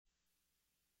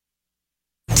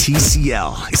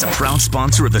TCL is a proud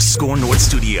sponsor of the Score North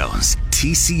Studios.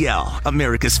 TCL,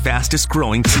 America's fastest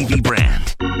growing TV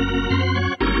brand.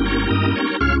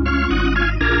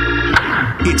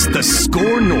 It's the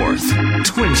Score North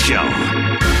Twin Show.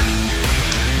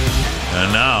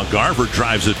 And now Garver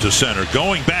drives it to center.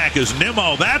 Going back is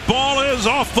Nimmo. That ball is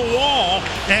off the wall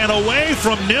and away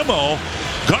from Nimmo.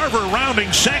 Garver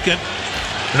rounding second.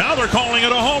 Now they're calling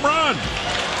it a home run.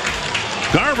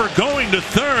 Garver going to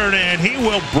third, and he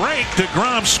will break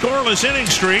DeGrom's scoreless inning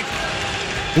streak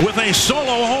with a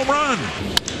solo home run.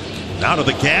 Out of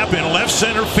the gap in left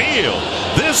center field.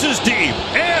 This is deep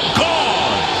and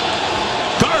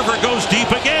gone. Garver goes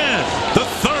deep again. The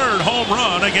third home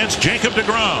run against Jacob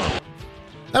DeGrom.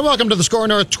 And welcome to the Score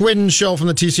North Twin Show from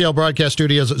the TCL broadcast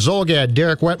studios. Zolgad,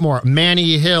 Derek Wetmore,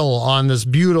 Manny Hill on this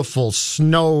beautiful,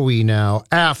 snowy now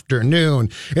afternoon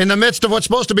in the midst of what's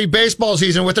supposed to be baseball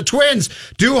season with the Twins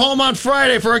due home on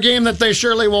Friday for a game that they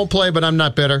surely won't play, but I'm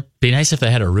not bitter. Be nice if they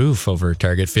had a roof over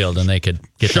Target Field and they could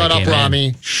get Shut that up, game Rami.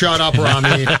 in. Shut up,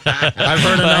 Rami. I've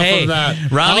heard enough of that.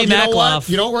 Rami Makloff.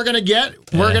 You know what we're going to get?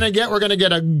 We're going to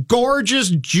get a gorgeous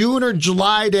June or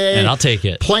July day. And I'll take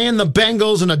it. Playing the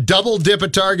Bengals in a double dip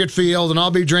at Target Field, and I'll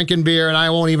be drinking beer, and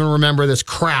I won't even remember this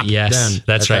crap. Yes, then,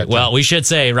 that's right. Well, we should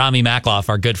say Rami Makloff,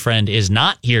 our good friend, is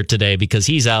not here today because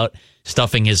he's out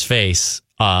stuffing his face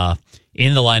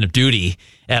in the line of duty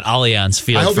at Allianz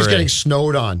Field. I hope he's getting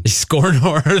snowed on. Score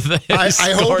North. I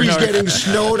hope he's getting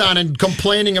snowed on and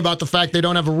complaining about the fact they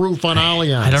don't have a roof on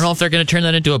Allianz. I don't know if they're going to turn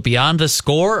that into a Beyond the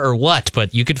Score or what,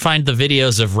 but you could find the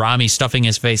videos of Rami stuffing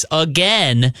his face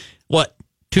again.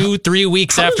 2-3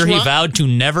 weeks after he vowed to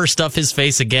never stuff his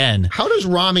face again. How does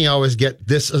Rami always get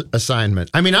this assignment?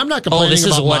 I mean, I'm not complaining about mine. This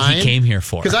is what he came here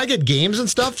for. Because I get games and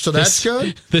stuff, so that's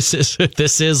good. This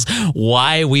is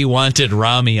why we wanted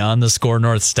Rami on the Score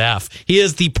North staff. He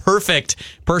is the perfect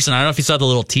person. I don't know if you saw the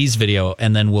little tease video,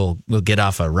 and then we'll get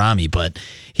off of Rami, but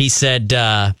he said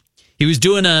he was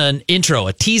doing an intro,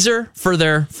 a teaser for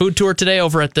their food tour today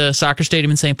over at the soccer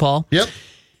stadium in St. Paul. Yep.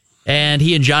 And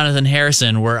he and Jonathan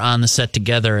Harrison were on the set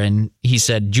together, and he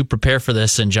said, "Did you prepare for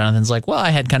this?" And Jonathan's like, "Well,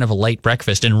 I had kind of a light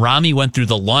breakfast." And Rami went through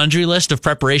the laundry list of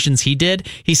preparations he did.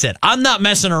 He said, "I'm not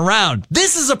messing around.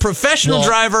 This is a professional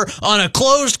driver on a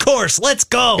closed course. Let's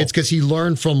go." It's because he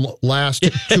learned from last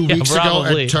 2 weeks ago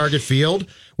at Target Field,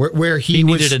 where he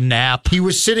needed a nap. He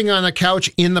was sitting on the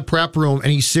couch in the prep room,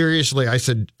 and he seriously, I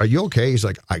said, "Are you okay?" He's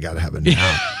like, "I got to have a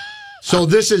nap." So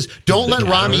this is don't let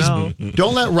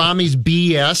Rami's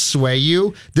BS sway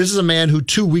you. This is a man who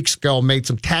 2 weeks ago made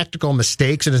some tactical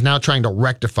mistakes and is now trying to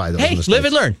rectify those mistakes. Live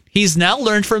and learn. He's now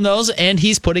learned from those and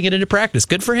he's putting it into practice.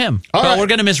 Good for him. But we're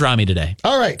going to miss Rami today.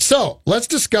 All right, so let's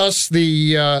discuss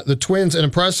the Twins. An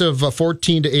impressive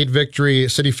 14-8 victory at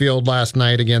Citi Field last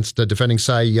night against the defending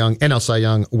NL Cy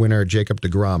Young winner Jacob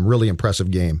DeGrom. Really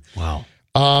impressive game. Wow.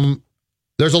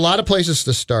 There's a lot of places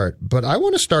to start, but I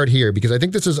want to start here because I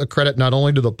think this is a credit not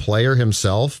only to the player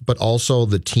himself, but also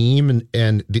the team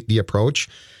and the approach.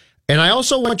 And I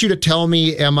also want you to tell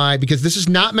me, because this is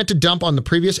not meant to dump on the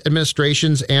previous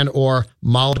administrations and or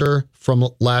Mulder from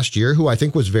last year, who I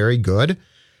think was very good,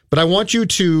 but I want you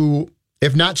to,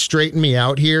 if not straighten me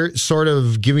out here, sort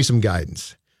of give me some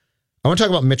guidance. I want to talk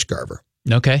about Mitch Garver.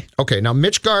 Okay. Now,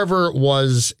 Mitch Garver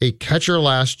was a catcher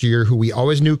last year who we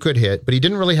always knew could hit, but he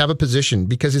didn't really have a position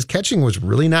because his catching was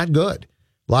really not good.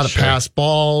 A lot of pass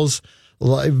balls,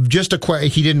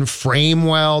 he didn't frame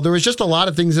well. There was just a lot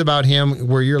of things about him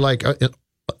where you're like,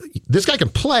 this guy can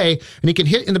play and he can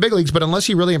hit in the big leagues, but unless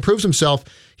he really improves himself,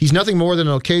 he's nothing more than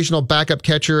an occasional backup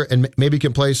catcher and maybe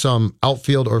can play some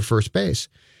outfield or first base.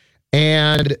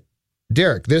 And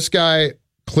Derek, this guy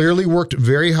clearly worked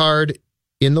very hard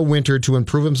in the winter to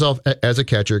improve himself as a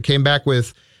catcher, came back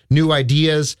with new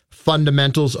ideas,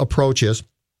 fundamentals, approaches.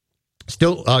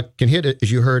 Still can hit it,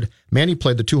 as you heard. Manny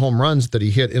played the 2 home runs that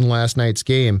he hit in last night's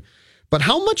game. But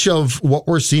how much of what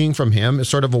we're seeing from him is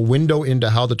sort of a window into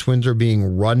how the Twins are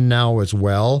being run now as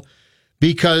well?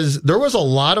 Because there was a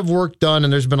lot of work done,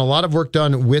 and there's been a lot of work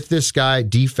done with this guy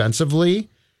defensively.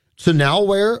 So now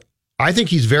where I think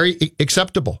he's very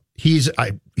acceptable. He's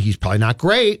probably not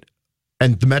great,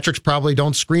 and the metrics probably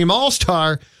don't scream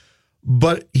all-star,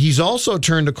 but he's also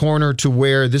turned a corner to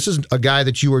where this is a guy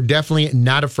that you are definitely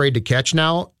not afraid to catch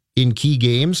now in key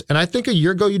games. And I think a year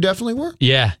ago you definitely were.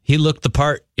 Yeah, he looked the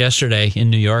part yesterday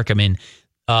in New York. I mean,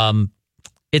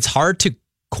 it's hard to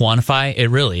quantify. It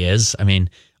really is. I mean,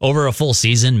 over a full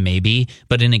season, maybe,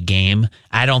 but in a game,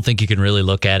 I don't think you can really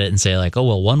look at it and say like, oh,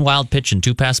 well, 1 wild pitch and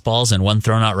 2 pass balls and 1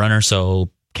 thrown out runner, so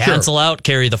cancel out,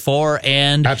 carry the 4,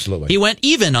 and absolutely, he went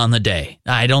even on the day.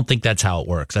 I don't think that's how it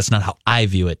works. That's not how I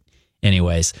view it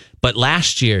anyways. But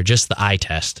last year, just the eye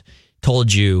test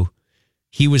told you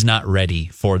he was not ready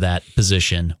for that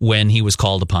position when he was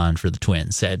called upon for the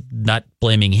Twins. Said, not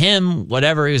blaming him,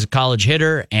 whatever. He was a college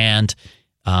hitter, and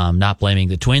not blaming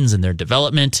the Twins and their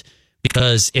development,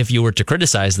 because if you were to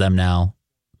criticize them now,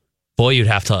 boy, you'd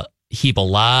have to heap a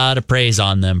lot of praise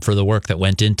on them for the work that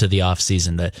went into the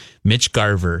offseason. That Mitch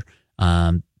Garver,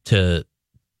 to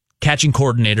catching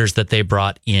coordinators that they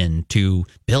brought in, to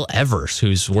Bill Evers,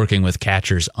 who's working with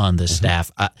catchers on the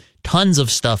staff. Tons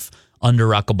of stuff under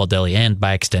Rocco Baldelli and,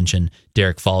 by extension,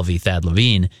 Derek Falvey, Thad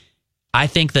Levine. I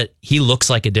think that he looks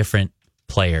like a different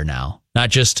player now. Not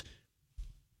just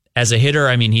as a hitter.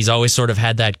 I mean, he's always sort of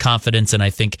had that confidence, and I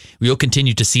think we'll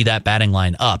continue to see that batting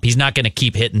line up. He's not going to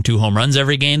keep hitting 2 home runs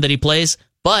every game that he plays,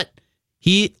 but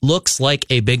he looks like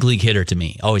a big league hitter to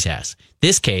me. Always has.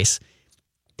 This case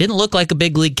didn't look like a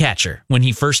big league catcher when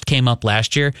he first came up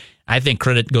last year. I think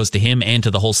credit goes to him and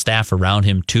to the whole staff around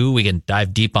him, too. We can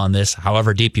dive deep on this,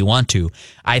 however deep you want to.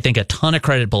 I think a ton of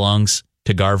credit belongs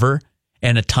to Garver,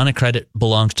 and a ton of credit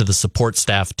belongs to the support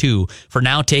staff, too, for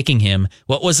now taking him.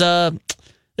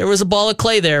 There was a ball of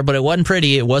clay there, but it wasn't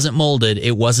pretty. It wasn't molded.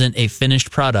 It wasn't a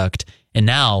finished product. And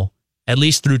now, at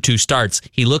least through 2 starts,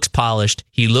 he looks polished.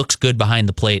 He looks good behind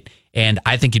the plate. And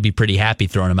I think you'd be pretty happy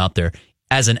throwing him out there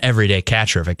as an everyday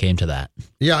catcher if it came to that.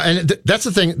 Yeah, and that's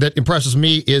the thing that impresses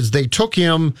me is they took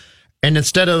him, and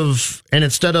instead of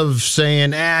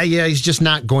saying, he's just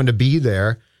not going to be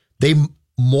there, they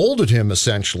molded him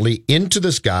essentially into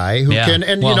this guy who can,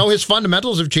 and his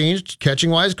fundamentals have changed catching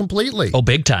wise completely. Oh,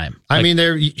 big time. I mean,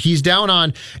 he's down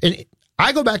on, and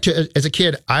I go back to as a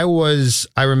kid, I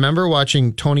remember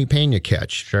watching Tony Pena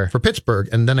catch for Pittsburgh,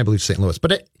 and then I believe St. Louis.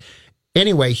 But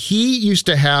anyway, he used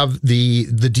to have the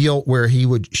deal where he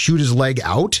would shoot his leg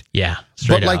out. Yeah,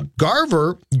 straight out. Like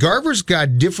Garver's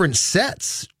got different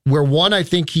sets where one, I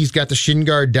think he's got the shin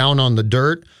guard down on the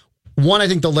dirt. One, I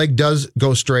think the leg does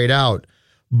go straight out.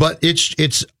 But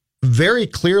it's very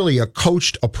clearly a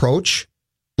coached approach.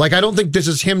 Like, I don't think this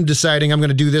is him deciding I'm going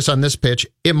to do this on this pitch.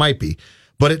 It might be.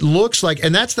 But it looks like,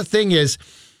 and that's the thing is,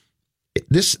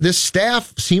 this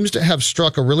staff seems to have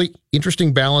struck a really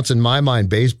interesting balance in my mind,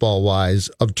 baseball-wise,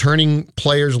 of turning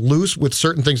players loose with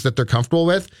certain things that they're comfortable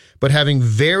with, but having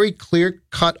very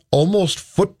clear-cut, almost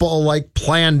football-like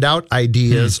planned-out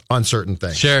ideas on certain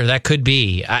things. Sure, that could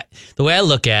be. The way I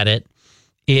look at it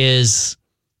is,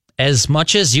 as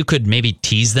much as you could maybe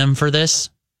tease them for this,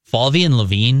 Falvey and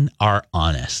Levine are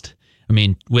honest. I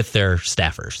mean, with their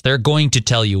staffers. They're going to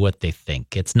tell you what they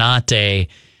think. It's not Tyler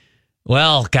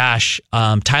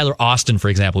Austin, for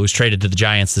example, who was traded to the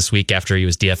Giants this week after he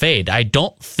was DFA'd. I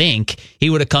don't think he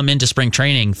would have come into spring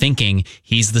training thinking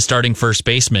he's the starting first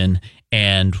baseman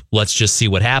and let's just see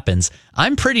what happens.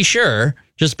 I'm pretty sure,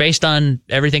 just based on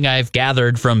everything I've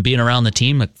gathered from being around the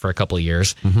team for a couple of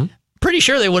years, pretty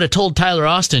sure they would have told Tyler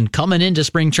Austin coming into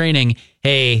spring training,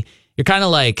 hey, you're kind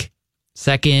of like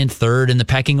second, third in the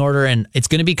pecking order, and it's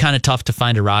going to be kind of tough to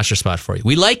find a roster spot for you.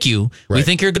 We like you. Right. We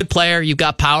think you're a good player. You've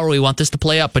got power. We want this to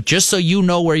play up. But just so you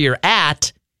know where you're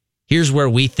at, here's where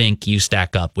we think you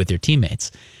stack up with your teammates.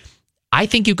 I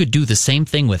think you could do the same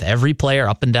thing with every player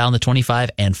up and down the 25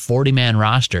 and 40-man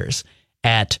rosters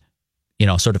at,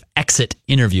 sort of exit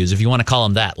interviews, if you want to call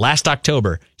them that. Last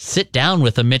October, sit down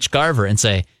with a Mitch Garver and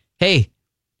say, hey,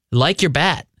 like your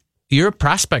bat. You're a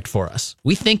prospect for us.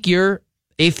 We think you're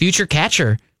a future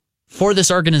catcher for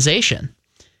this organization.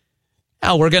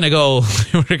 Now we're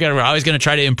always going to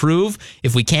try to improve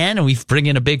if we can, and we bring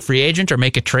in a big free agent or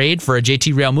make a trade for a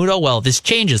JT Realmuto. Well, this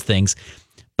changes things.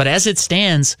 But as it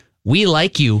stands, we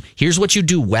like you. Here's what you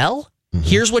do well.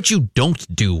 Here's what you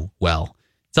don't do well.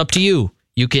 It's up to you.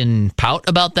 You can pout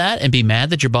about that and be mad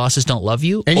that your bosses don't love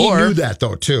you. And he knew that,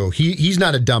 though, too. He's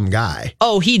not a dumb guy.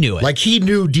 Oh, he knew it. Like, he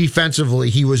knew defensively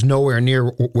he was nowhere near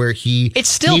where he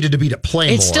needed to be to play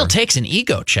more. It still takes an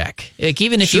ego check. Like,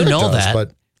 even if you know that.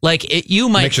 But you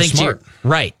might think smart.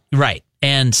 Right.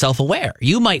 And self-aware.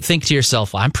 You might think to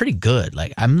yourself, well, I'm pretty good.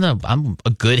 Like, I'm a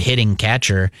good hitting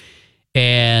catcher,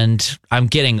 and I'm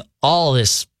getting all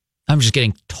this. I'm just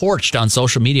getting torched on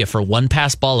social media for one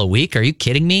pass ball a week. Are you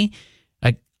kidding me?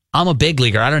 I'm a big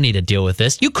leaguer. I don't need to deal with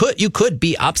this. You could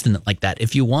be obstinate like that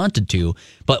if you wanted to.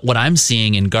 But what I'm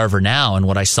seeing in Garver now, and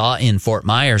what I saw in Fort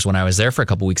Myers when I was there for a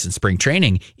couple weeks in spring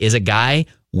training, is a guy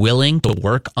willing to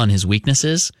work on his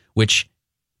weaknesses, which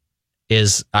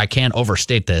is, I can't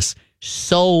overstate this,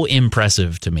 so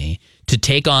impressive to me. to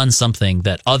take on something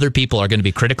that other people are going to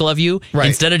be critical of you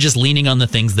instead of just leaning on the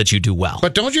things that you do well.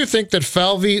 But don't you think that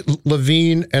Falvey,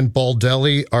 Levine, and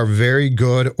Baldelli are very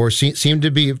good or seem to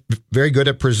be very good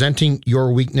at presenting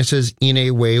your weaknesses in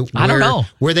a way I don't know.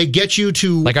 Where they get you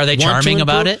to are they charming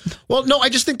about it? Well, no, I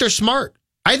just think they're smart.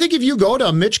 I think if you go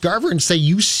to Mitch Garver and say,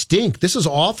 you stink, this is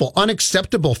awful,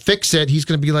 unacceptable, fix it, he's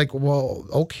going to be like, well,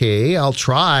 okay, I'll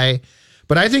try.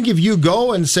 But I think if you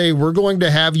go and say, we're going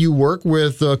to have you work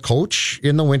with a coach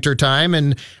in the wintertime,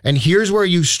 and here's where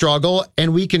you struggle,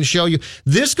 and we can show you.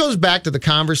 This goes back to the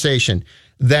conversation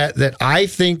that I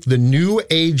think the new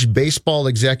age baseball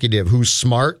executive who's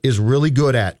smart is really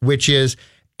good at, which is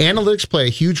analytics play a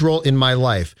huge role in my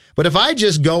life. But if I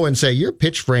just go and say, your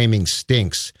pitch framing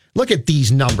stinks, look at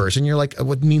these numbers, and you're like,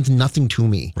 what means nothing to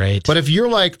me. Right. But if you're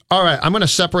like, all right, I'm going to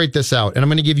separate this out, and I'm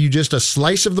going to give you just a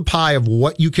slice of the pie of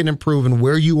what you can improve and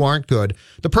where you aren't good,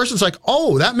 the person's like,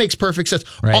 oh, that makes perfect sense.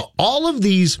 Right. All of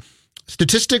these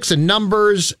statistics and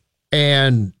numbers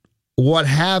and what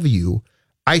have you,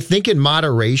 I think in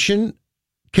moderation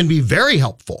can be very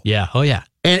helpful. Yeah. Oh, yeah.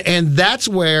 And that's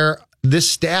where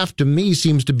this staff, to me,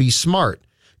 seems to be smart.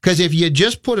 Because if you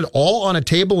just put it all on a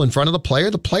table in front of the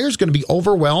player's going to be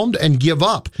overwhelmed and give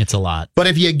up. It's a lot. But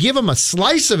if you give them a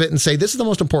slice of it and say, this is the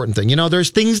most important thing,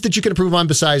 there's things that you can improve on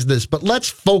besides this, but let's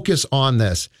focus on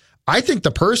this. I think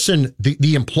the person,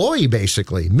 the employee,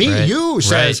 basically, you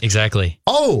says, right, exactly.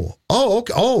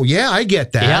 Okay, yeah, I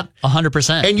get that. Yeah,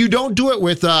 100%. And you don't do it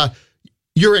with,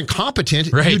 you're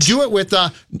incompetent. Right. You do it with,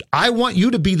 I want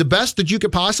you to be the best that you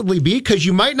could possibly be, because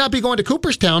you might not be going to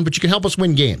Cooperstown, but you can help us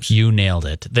win games. You nailed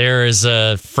it. There is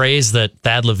a phrase that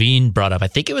Thad Levine brought up. I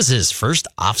think it was his first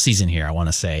offseason here, I want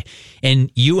to say.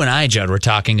 And you and I, Judd, were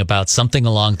talking about something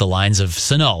along the lines of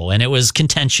Sano, and it was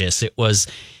contentious. It was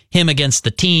him against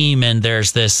the team, and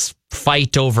there's this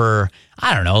fight over,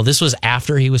 I don't know, this was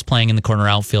after he was playing in the corner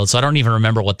outfield, so I don't even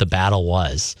remember what the battle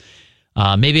was.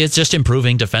 Maybe it's just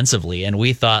improving defensively. And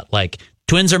we thought,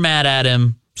 Twins are mad at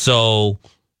him, so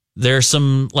there's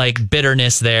some,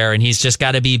 bitterness there, and he's just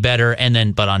got to be better. And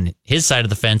then, but on his side of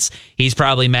the fence, he's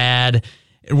probably mad.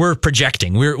 We're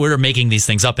projecting. We're making these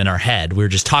things up in our head. We're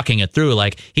just talking it through.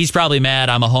 He's probably mad.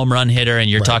 I'm a home run hitter, and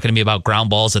you're talking to me about ground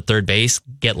balls at third base.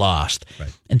 Get lost.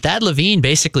 Right. And Thad Levine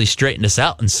basically straightened us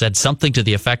out and said something to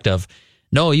the effect of,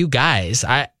 no, you guys,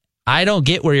 I don't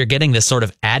get where you're getting this sort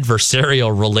of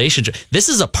adversarial relationship. This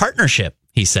is a partnership,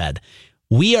 he said.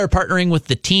 We are partnering with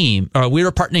the team, or we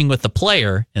are partnering with the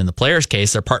player. In the player's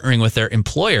case, they're partnering with their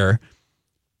employer,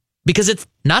 because it's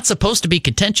not supposed to be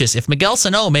contentious. If Miguel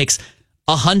Sano makes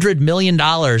 $100 million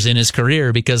in his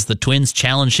career because the Twins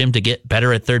challenged him to get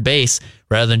better at third base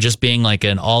rather than just being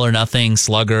an all or nothing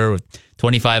slugger with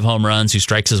 25 home runs who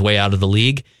strikes his way out of the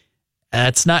league,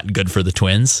 that's not good for the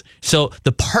Twins. So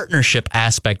the partnership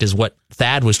aspect is what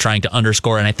Thad was trying to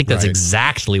underscore, and I think that's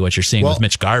exactly what you're seeing with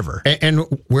Mitch Garver. And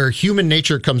where human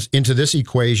nature comes into this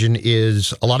equation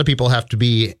is a lot of people have to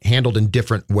be handled in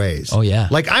different ways. Oh, yeah.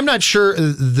 I'm not sure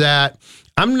that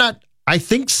I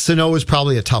think Sano is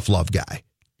probably a tough love guy.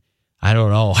 I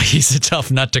don't know. He's a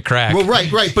tough nut to crack. Well,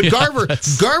 right. But Garver,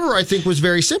 I think, was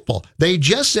very simple. They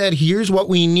just said, here's what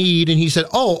we need. And he said,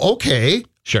 oh, okay.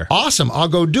 Sure. Awesome. I'll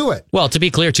go do it. Well, to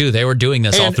be clear, too, they were doing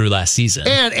this all through last season.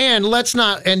 And let's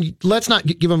not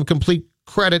give them complete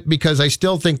credit, because I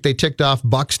still think they ticked off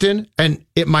Buxton, and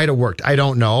it might have worked. I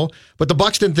don't know. But the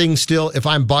Buxton thing still, if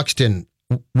I'm Buxton,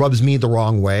 rubs me the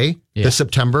wrong way, the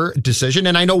September decision.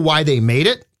 And I know why they made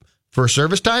it for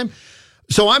service time.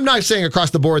 So I'm not saying across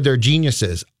the board they're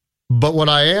geniuses. But what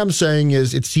I am saying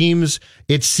is it seems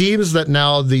that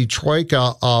now the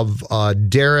troika of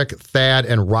Derek, Thad,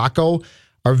 and Rocco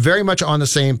are very much on the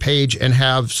same page and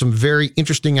have some very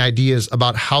interesting ideas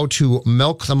about how to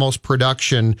milk the most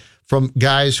production from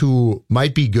guys who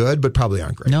might be good but probably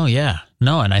aren't great.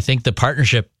 No, and I think the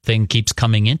partnership thing keeps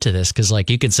coming into this, because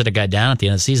you could sit a guy down at the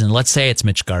end of the season. Let's say it's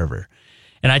Mitch Garver,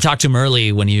 and I talked to him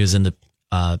early when he was in the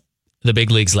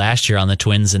big leagues last year on the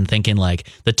Twins, and thinking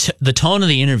the tone of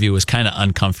the interview was kind of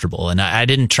uncomfortable, and I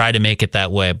didn't try to make it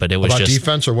that way, but it was about just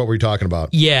defense, or what were you talking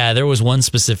about? Yeah, there was one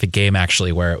specific game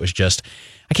actually where it was just,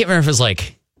 I can't remember if it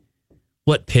was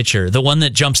what pitcher. The one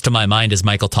that jumps to my mind is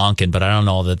Michael Tonkin, but I don't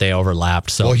know that they overlapped.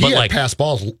 So, he had pass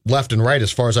balls left and right,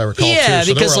 as far as I recall. Yeah, too,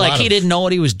 so because he didn't know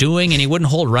what he was doing, and he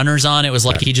wouldn't hold runners on. It was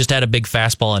he just had a big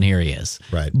fastball, and here he is.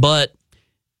 Right, but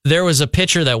there was a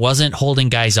pitcher that wasn't holding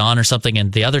guys on or something,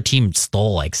 and the other team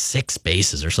stole 6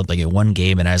 bases or something in one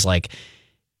game, and I was like,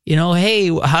 hey,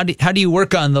 how do you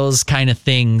work on those kind of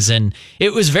things? And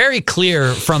it was very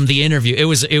clear from the interview. It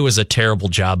was a terrible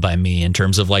job by me in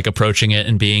terms of like approaching it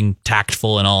and being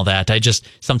tactful and all that.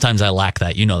 Sometimes I lack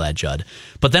that. You know that, Judd.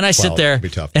 But then I sit there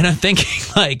and I'm thinking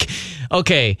like,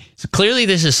 okay, so clearly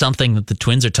this is something that the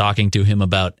Twins are talking to him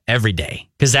about every day,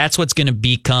 because that's what's going to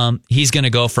become. He's going to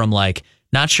go from like,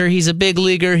 not sure he's a big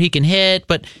leaguer, he can hit,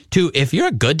 but to if you're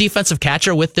a good defensive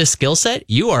catcher with this skill set,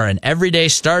 you are an everyday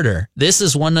starter. This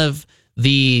is one of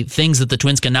the things that the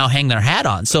Twins can now hang their hat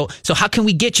on. So how can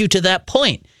we get you to that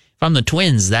point? If I'm the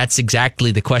Twins, that's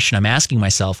exactly the question I'm asking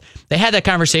myself. They had that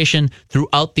conversation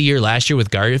throughout the year last year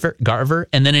with Garver,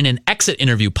 and then in an exit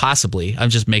interview, possibly, I'm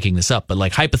just making this up, but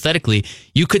like hypothetically,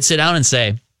 you could sit down and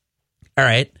say, all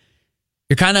right,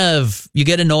 you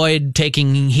get annoyed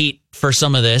taking heat for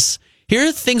some of this. Here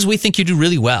are the things we think you do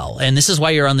really well, and this is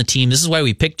why you're on the team. This is why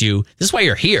we picked you. This is why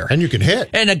you're here. And you can hit.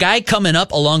 And a guy coming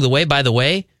up along the way, by the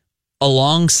way,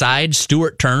 alongside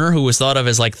Stuart Turner, who was thought of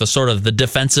as like the sort of the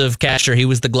defensive catcher. He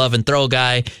was the glove and throw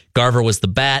guy. Garver was the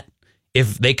bat.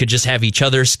 If they could just have each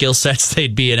other's skill sets,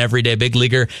 they'd be an everyday big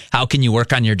leaguer. How can you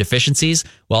work on your deficiencies?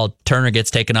 Well, Turner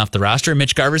gets taken off the roster and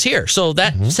Mitch Garver's here. So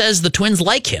that says the Twins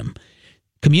like him.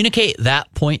 Communicate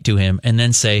that point to him and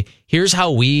then say, here's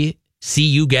how we see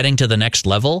you getting to the next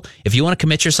level. If you want to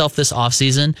commit yourself this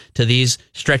offseason to these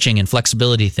stretching and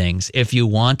flexibility things, if you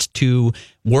want to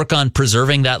work on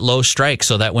preserving that low strike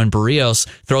so that when Barrios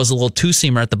throws a little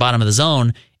two-seamer at the bottom of the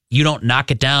zone, you don't knock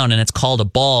it down and it's called a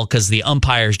ball because the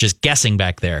umpire's just guessing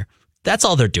back there. That's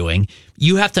all they're doing.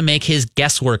 You have to make his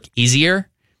guesswork easier.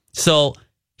 So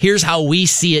here's how we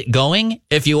see it going.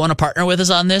 If you want to partner with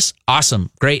us on this, awesome,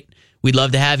 great. We'd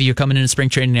love to have you. You're coming into spring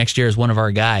training next year as one of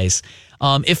our guys.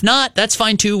 If not, that's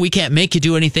fine too. We can't make you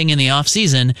do anything in the off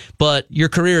season, but your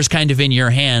career is kind of in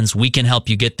your hands. We can help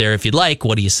you get there if you'd like.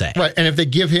 What do you say? Right. And if they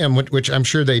give him, which I'm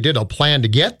sure they did, a plan to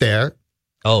get there,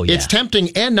 oh yeah, it's tempting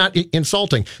and not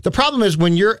insulting. The problem is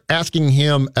when you're asking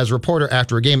him as a reporter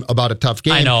after a game about a tough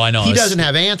game. I know. He doesn't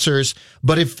have answers.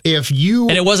 But if you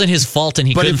and it wasn't his fault, and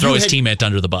he couldn't throw his teammate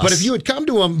under the bus. But if you had come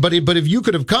to him, but if you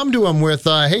could have come to him with,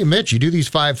 hey, Mitch, you do these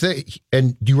 5 things,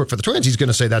 and you work for the Twins, he's going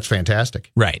to say that's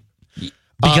fantastic, right?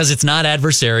 Because it's not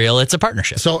adversarial; it's a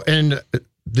partnership. So, and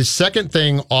the second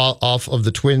thing off of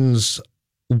the Twins'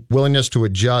 willingness to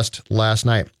adjust last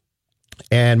night.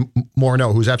 And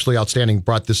Morneau, who's absolutely outstanding,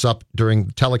 brought this up during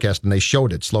the telecast, and they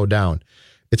showed it slowed down.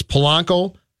 It's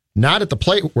Polanco, not at the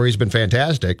plate where he's been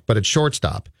fantastic, but at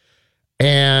shortstop.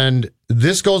 And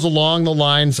this goes along the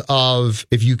lines of,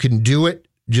 if you can do it,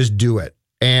 just do it.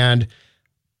 And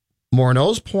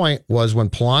Morneau's point was when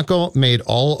Polanco made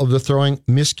all of the throwing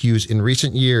miscues in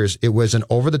recent years, it was an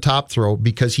over-the-top throw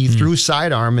because he threw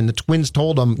sidearm, and the Twins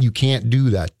told him you can't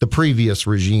do that. The previous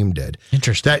regime did.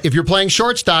 Interesting. That if you're playing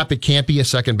shortstop, it can't be a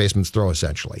second baseman's throw,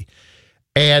 essentially.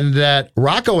 And that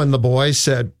Rocco and the boys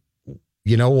said,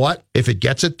 you know what? If it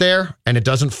gets it there and it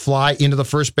doesn't fly into the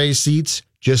first base seats,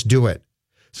 just do it.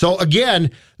 So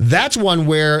again, that's one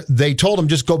where they told him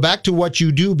just go back to what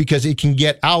you do because it can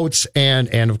get outs, and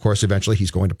of course eventually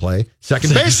he's going to play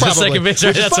second base. Probably second base.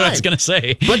 Right, that's what I was going to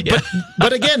say.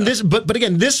 But again,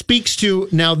 this speaks to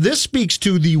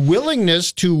the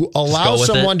willingness to allow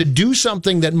someone to do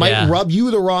something that might rub you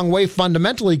the wrong way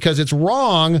fundamentally because it's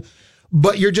wrong,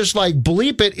 but you're just like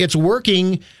bleep it, it's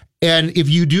working. And if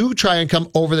you do try and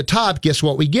come over the top, guess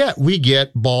what we get? We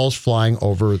get balls flying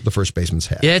over the first baseman's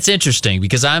head. Yeah, it's interesting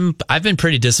because I've been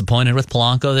pretty disappointed with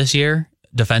Polanco this year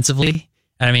defensively.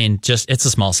 I mean, just it's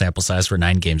a small sample size. We're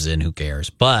 9 games in. Who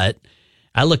cares? But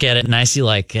I look at it and I see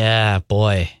like,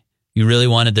 boy, you really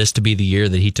wanted this to be the year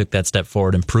that he took that step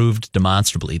forward and proved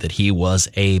demonstrably that he was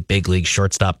a big league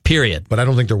shortstop, period. But I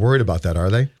don't think they're worried about that, are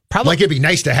they? Probably. Like, it'd be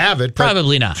nice to have it.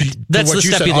 Probably not. That's the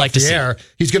step you'd like to see.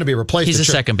 He's going to be replaced. He's a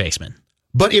second baseman.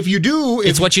 But if you do...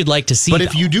 It's what you'd like to see, But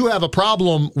if you do have a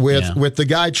problem with the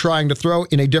guy trying to throw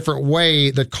in a different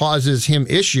way that causes him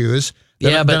issues...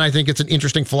 Then I think it's an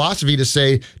interesting philosophy to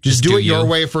say, just do it your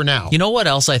way for now. You know what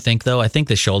else I think, though? I think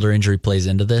the shoulder injury plays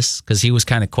into this because he was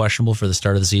kind of questionable for the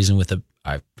start of the season with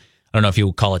I don't know if you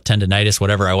would call it tendonitis,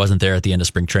 whatever. I wasn't there at the end of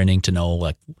spring training to know,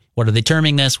 like, what are they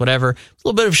terming this, whatever. It's a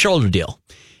little bit of a shoulder deal.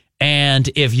 And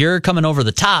if you're coming over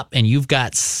the top and you've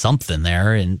got something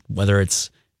there, and whether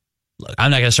it's, look, I'm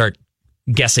not going to start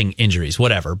guessing injuries,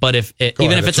 whatever. But if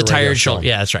it's a tired shoulder,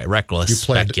 that's right, reckless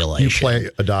speculation. You play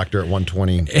a doctor at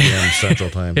 1:20 p.m.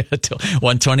 Central Time.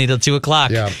 1:20 till 2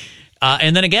 o'clock. Yeah.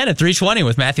 And then again at 3:20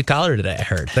 with Matthew Collar today, I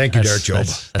heard. Thank you, Derek Job.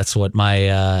 That's what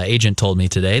my agent told me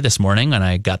this morning when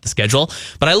I got the schedule.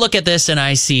 But I look at this and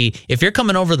I see if you're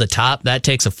coming over the top, that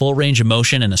takes a full range of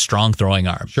motion and a strong throwing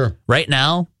arm. Sure. Right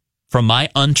now, from my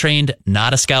untrained,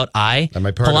 not a scout eye,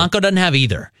 Polanco doesn't have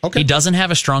either. Okay. He doesn't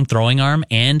have a strong throwing arm,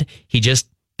 and he just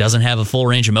doesn't have a full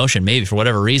range of motion, maybe for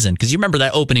whatever reason. Because you remember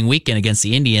that opening weekend against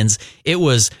the Indians, it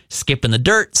was skip in the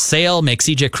dirt, sail, make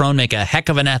C.J. Cron make a heck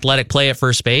of an athletic play at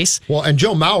first base. Well, and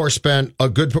Joe Mauer spent a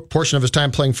good portion of his time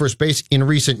playing first base in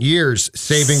recent years,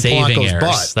 saving Polanco's errors.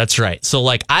 butt. That's right. So,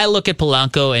 I look at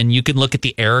Polanco, and you can look at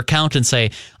the error count and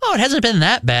say, oh, it hasn't been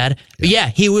that bad. Yeah. But yeah,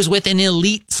 he was with an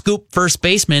elite scoop first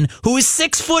baseman who is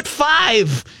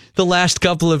 6'5" the last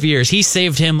couple of years. He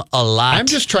saved him a lot. I'm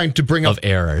just trying to bring up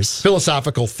errors,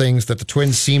 philosophical things that the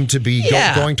Twins seem to be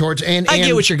going towards. And I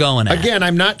get what you're going at. Again,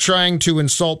 I'm not trying to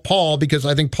insult Paul because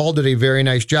I think Paul did a very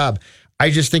nice job.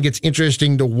 I just think it's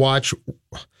interesting to watch.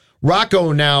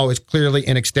 Rocco now is clearly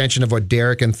an extension of what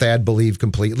Derek and Thad believe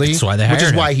completely. That's why they hired him.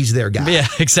 Which is why he's their guy. Yeah,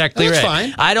 exactly right. That's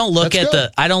fine. I don't look at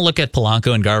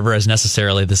Polanco and Garver as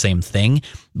necessarily the same thing,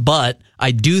 but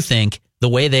I do think the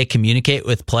way they communicate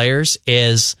with players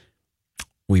is,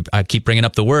 I keep bringing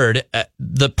up the word,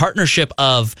 the partnership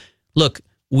of, look,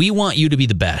 we want you to be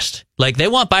the best. They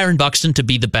want Byron Buxton to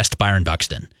be the best Byron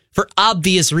Buxton for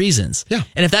obvious reasons. Yeah.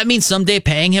 And if that means someday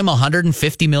paying him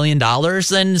 $150 million,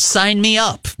 then sign me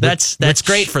up. That's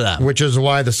great for them. Which is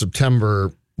why the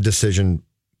September decision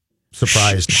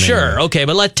surprised me. Sure. Okay.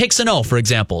 But let's take Sano, for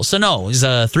example. Sano is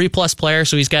a 3+ player,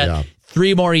 so he's got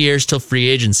 3 more years till free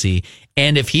agency.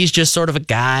 And if he's just sort of a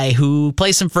guy who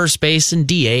plays some first base and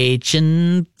DH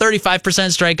and 35%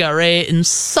 strikeout rate and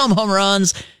some home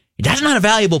runs, that's not a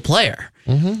valuable player.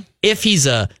 Mm-hmm. If he's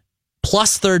a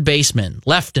plus third baseman,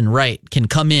 left and right, can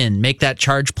come in, make that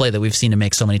charge play that we've seen him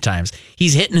make so many times.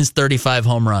 He's hitting his 35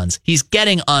 home runs. He's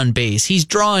getting on base. He's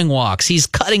drawing walks. He's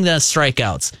cutting the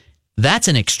strikeouts. That's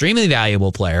an extremely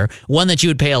valuable player, one that you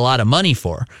would pay a lot of money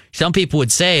for. Some people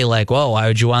would say, whoa, why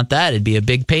would you want that? It'd be a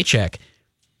big paycheck.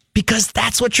 Because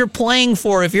that's what you're playing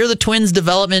for. If you're the Twins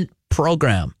development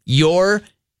program, your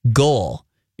goal,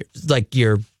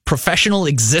 your professional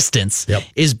existence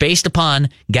is based upon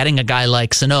getting a guy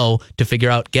like Sano to figure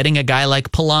out, getting a guy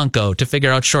like Polanco to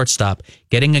figure out shortstop,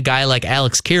 getting a guy like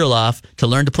Alex Kirilloff to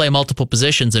learn to play multiple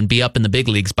positions and be up in the big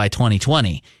leagues by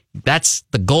 2020. That's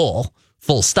the goal,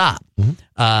 full stop.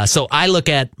 Mm-hmm. So I look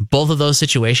at both of those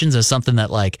situations as something that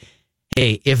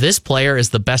hey, if this player is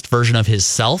the best version of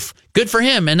himself, good for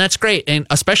him, and that's great. And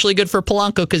especially good for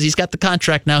Polanco because he's got the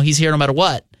contract now. He's here no matter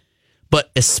what. But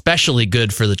especially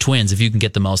good for the Twins if you can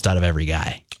get the most out of every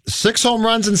guy. 6 home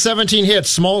runs and 17 hits.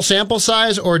 Small sample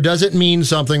size, or does it mean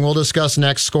something? We'll discuss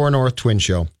next. Score North Twin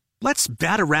Show. Let's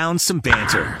bat around some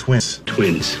banter. Twins.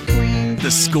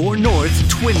 The Score North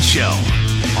Twin Show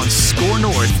on Score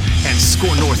North and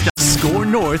Score North. Score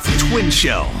North Twin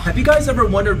Show. Have you guys ever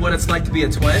wondered what it's like to be a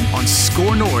twin? On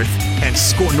Score North and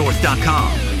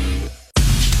ScoreNorth.com.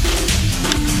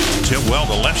 Tim Well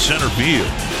to left center field.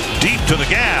 Deep to the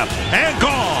gap and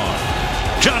gone.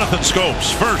 Jonathan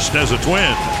Scopes first as a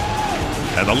Twin.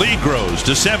 And the lead grows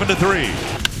to 7-3.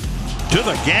 To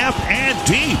the gap and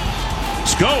deep.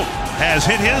 Scope has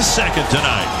hit his second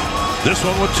tonight. This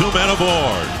one with 2 men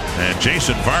aboard. And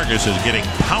Jason Vargas is getting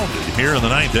pounded here in the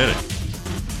 9th inning.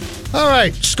 All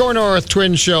right, Score North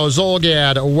Twin Show.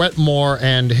 Zolgad, Wetmore,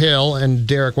 and Hill. And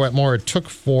Derek Wetmore, it took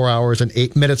 4 hours and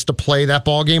 8 minutes to play that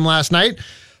ball game last night.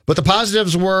 But the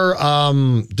positives were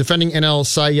defending NL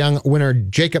Cy Young winner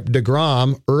Jacob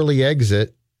deGrom, early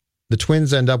exit. The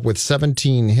Twins end up with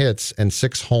 17 hits and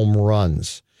 6 home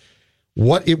runs.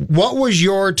 What was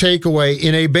your takeaway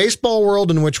in a baseball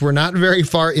world in which we're not very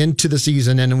far into the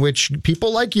season and in which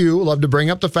people like you love to bring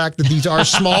up the fact that these are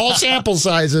small sample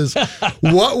sizes?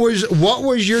 What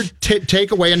was your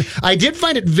takeaway? And I did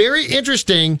find it very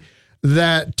interesting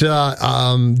that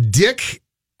Dick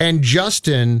and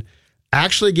Justin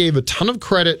actually gave a ton of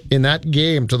credit in that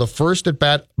game to the first at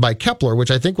bat by Kepler, which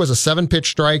I think was a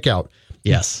 7-pitch strikeout.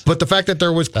 Yes. But the fact that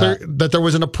there was that there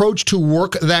was an approach to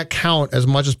work that count as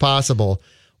much as possible.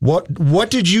 What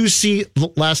did you see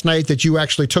last night that you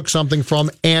actually took something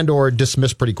from and or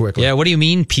dismissed pretty quickly? Yeah, what do you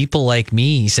mean people like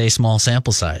me say small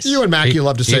sample size? You and Mac, you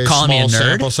love to say small me a nerd?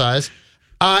 Sample size.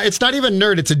 It's not even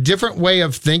nerd. It's a different way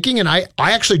of thinking, and I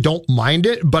actually don't mind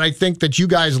it, but I think that you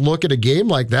guys look at a game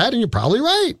like that, and you're probably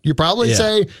right. You probably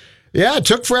say, yeah, it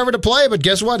took forever to play, but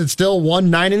guess what? It's still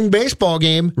one 9-inning baseball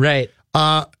game. Right.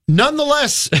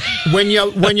 Nonetheless, when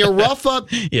you rough up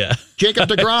Yeah. Jacob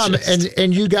deGrom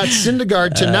and you got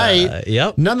Syndergaard tonight,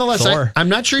 Yep. nonetheless, I'm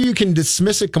not sure you can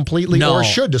dismiss it completely or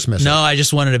should dismiss it. No, I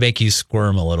just wanted to make you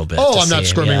squirm a little bit. Oh, I'm not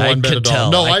squirming one bit at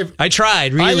all. No, I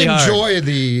tried really hard.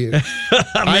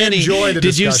 I enjoy the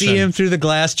Did you discussion. see him through the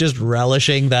glass just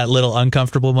relishing that little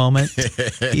uncomfortable moment?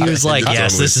 He was like,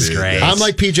 yes, this is great. I'm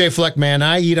like PJ Fleck, man.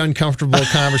 I eat uncomfortable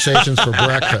conversations for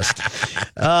breakfast.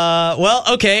 Well,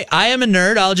 okay, I am a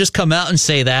nerd. I'll just come out and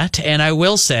say that. And I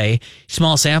will say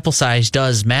small sample size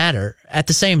does matter. At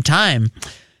the same time,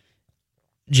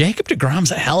 Jacob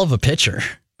deGrom's a hell of a pitcher.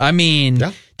 I mean,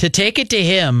 to take it to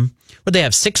him, where they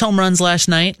have 6 home runs last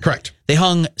night. Correct. They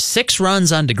hung 6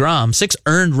 runs on deGrom, 6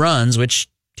 earned runs, which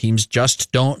teams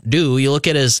just don't do. You look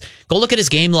at go look at his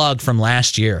game log from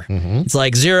last year. It's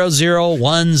like 0-0,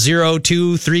 1-0,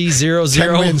 2-3-0-0.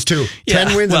 10 wins too.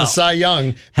 10 wins and a Cy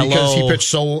Young because he pitched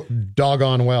so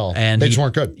doggone well. And they just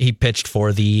weren't good. He pitched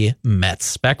for the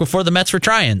Mets back before the Mets were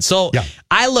trying. So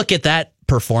I look at that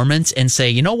performance and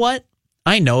say, you know what?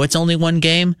 I know it's only one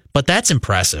game, but that's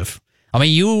impressive. I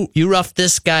mean, you roughed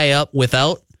this guy up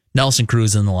without Nelson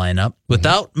Cruz in the lineup,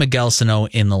 without Miguel Sano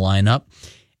in the lineup,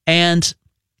 and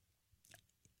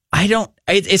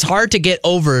it's hard to get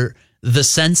over the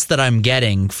sense that I'm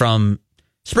getting from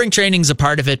spring training's a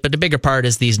part of it, but the bigger part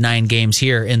is these 9 games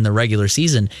here in the regular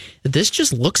season. This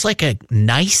just looks like a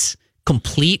nice,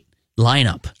 complete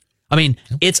lineup. I mean,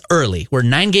 it's early. We're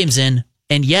 9 games in,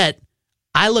 and yet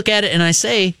I look at it and I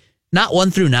say, not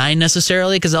 1 through 9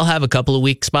 necessarily, because I'll have a couple of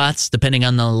weak spots depending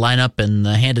on the lineup and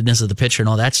the handedness of the pitcher and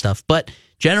all that stuff. But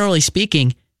generally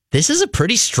speaking, this is a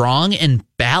pretty strong and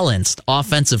balanced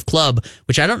offensive club,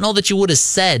 which I don't know that you would have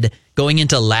said going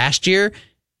into last year,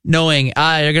 knowing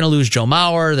they're going to lose Joe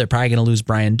Mauer, they're probably going to lose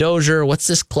Brian Dozier. What's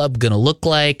this club going to look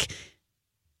like?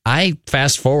 I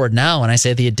fast forward now and I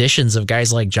say the additions of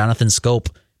guys like Jonathan Scope,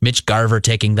 Mitch Garver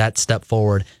taking that step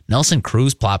forward, Nelson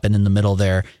Cruz plopping in the middle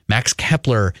there, Max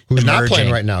Kepler who's emerging. not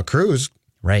playing right now. Cruz.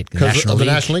 Right. Because of the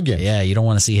National League game. Yeah, you don't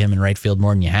want to see him in right field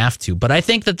more than you have to. But I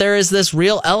think that there is this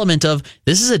real element of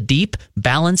this is a deep,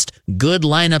 balanced, good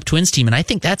lineup Twins team, and I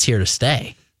think that's here to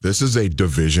stay. This is a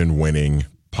division-winning,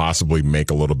 possibly make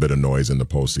a little bit of noise in the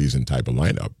postseason type of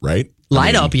lineup, right?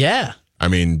 Yeah. I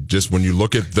mean, just when you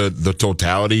look at the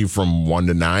totality from 1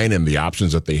 to 9 and the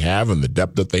options that they have and the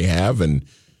depth that they have and,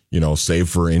 save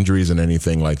for injuries and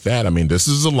anything like that, I mean, this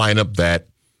is a lineup that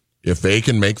if they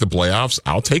can make the playoffs,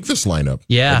 I'll take this lineup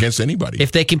against anybody.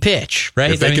 If they can pitch, right?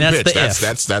 If they can pitch,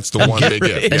 that's the one big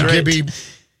if. And Gibby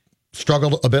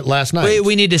struggled a bit last night.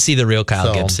 We need to see the real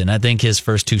Kyle Gibson. I think his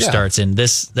first 2 starts in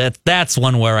that's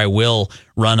one where I will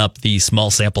run up the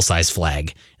small sample size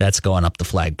flag. That's going up the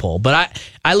flagpole. But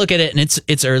I look at it and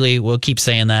it's early. We'll keep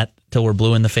saying that till we're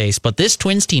blue in the face. But this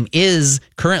Twins team is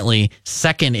currently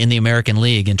 2nd in the American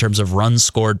League in terms of runs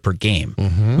scored per game.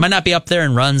 Might not be up there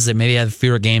in runs. They maybe have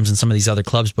fewer games than some of these other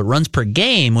clubs, but runs per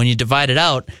game, when you divide it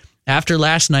out, after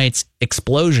last night's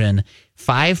explosion,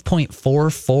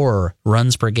 5.44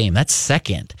 runs per game. That's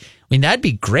 2nd. I mean, that'd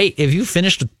be great if you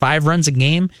finished with 5 runs a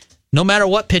game. No matter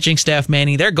what pitching staff,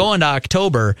 Manny, they're going to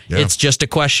October. Yeah. It's just a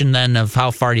question then of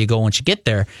how far do you go once you get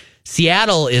there.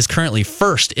 Seattle is currently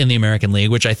 1st in the American League,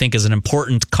 which I think is an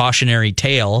important cautionary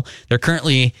tale. They're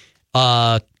currently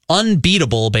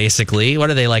unbeatable, basically. What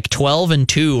are they, like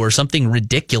 12-2 or something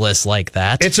ridiculous like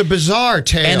that? It's a bizarre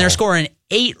tale. And they're scoring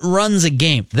 8 runs a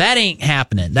game. That ain't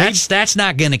happening. That's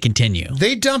not going to continue.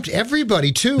 They dumped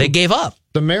everybody, too. They gave up.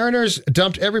 The Mariners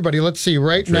dumped everybody. Let's see,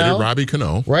 Traded Robbie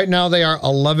Cano. Right now, they are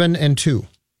 11-2.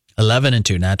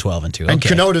 11-2, not 12-2. And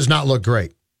Cano does not look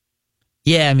great.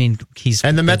 Yeah, I mean,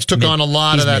 and the Mets took on a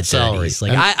lot of that salary.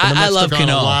 Like, I love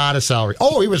Cano. A lot of salary.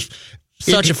 Oh, he was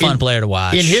such a fun player to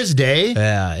watch in his day.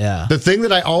 Yeah. The thing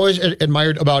that I always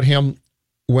admired about him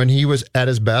when he was at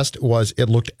his best was it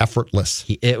looked effortless.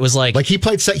 It was like he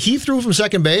played. He threw from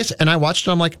second base, and I watched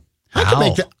it. I'm like, I could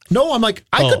make that. No, I'm like,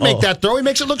 I could make that throw. He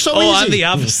makes it look so easy. Oh, I'm the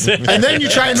opposite. And then you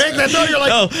try and make that throw. You're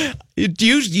like,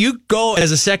 you go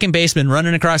as a second baseman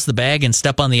running across the bag and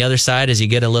step on the other side as you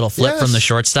get a little flip from the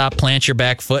shortstop, plant your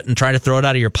back foot and try to throw it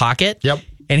out of your pocket. Yep.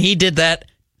 And he did that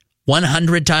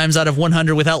 100 times out of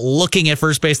 100 without looking at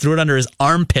first base, threw it under his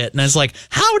armpit. And I was like,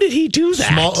 how did he do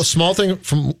that? A small thing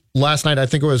from last night, I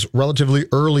think it was relatively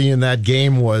early in that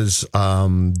game, was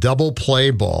double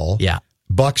play ball. Yeah.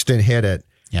 Buxton hit it.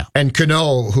 Yeah. And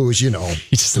Cano, who's, who laughed.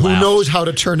 knows how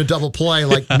to turn a double play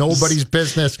like nobody's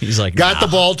business. He's like, got the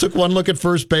ball, took one look at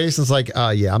first base, and was like,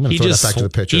 yeah, I'm going to throw that back to the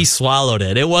pitcher. He swallowed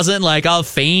it. It wasn't like, I'll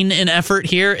feign an effort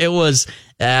here. It was,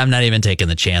 I'm not even taking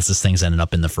the chance. This thing's ended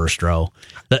up in the first row.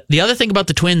 The other thing about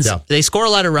the Twins, they score a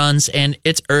lot of runs, and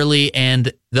it's early,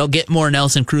 and they'll get more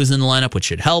Nelson Cruz in the lineup, which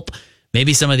should help.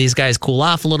 Maybe some of these guys cool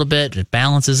off a little bit. It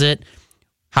balances it.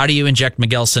 How do you inject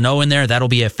Miguel Sano in there? That'll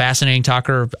be a fascinating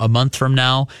talker a month from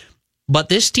now. But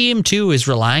this team, too, is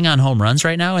relying on home runs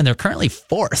right now, and they're currently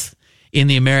 4th in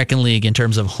the American League in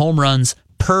terms of home runs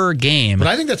per game. But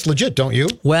I think that's legit, don't you?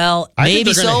 Well, I maybe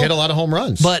think they're going so, to hit a lot of home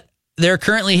runs. But they're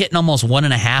currently hitting almost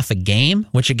 1.5 a game,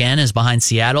 which, again, is behind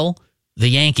Seattle. The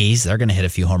Yankees, they're going to hit a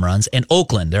few home runs. And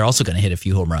Oakland, they're also going to hit a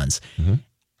few home runs. Mm-hmm.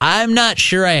 I'm not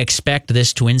sure I expect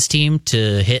this Twins team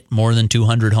to hit more than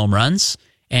 200 home runs.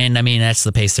 And, I mean, that's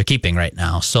the pace they're keeping right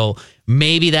now. So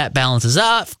maybe that balances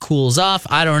off, cools off.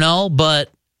 I don't know. But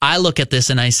I look at this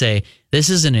and I say, this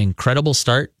is an incredible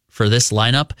start for this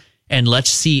lineup. And let's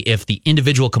see if the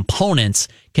individual components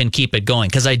can keep it going.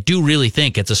 Because I do really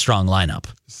think it's a strong lineup.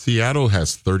 Seattle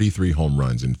has 33 home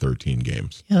runs in 13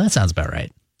 games. Yeah, that sounds about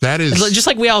right. That is just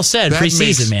like we all said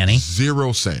preseason, Manny.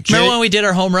 0 sense. Remember when we did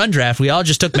our home run draft? We all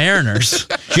just took Mariners.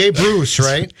 Jay Bruce,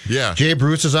 right? Yeah. Jay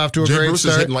Bruce is off to a Jay great Bruce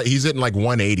start. He's hitting like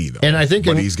 180 though. And I think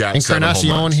he's got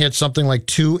Encarnacion hit something like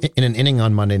 2 in an inning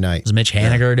on Monday night. Is Mitch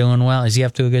Haniger doing well? Is he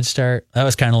up to a good start? That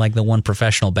was kind of like the one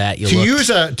professional bat you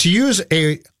looked. To use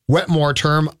a Wetmore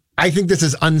term, I think this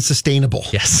is unsustainable.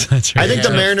 Yes, that's right. I think the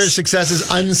Mariners' success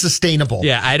is unsustainable.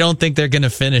 Yeah, I don't think they're going to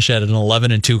finish at an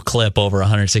 11-2 clip over a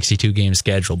 162 game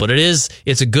schedule, but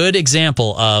it's a good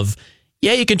example of,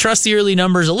 you can trust the early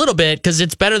numbers a little bit because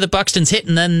it's better that Buxton's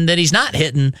hitting than that he's not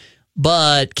hitting,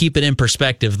 but keep it in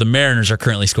perspective. The Mariners are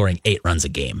currently scoring 8 runs a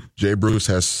game. Jay Bruce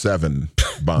has 7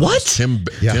 bombs. What? Tim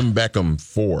Beckham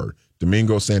 4,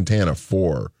 Domingo Santana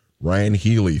 4, Ryan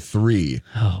Healy 3.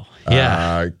 Oh.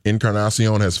 Yeah.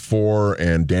 Encarnacion has 4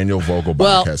 and Daniel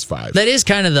Vogelbach has 5. That is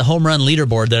kind of the home run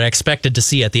leaderboard that I expected to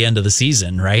see at the end of the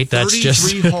season, right? That's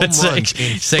just home runs like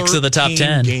in 6 of the top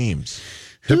 10 games.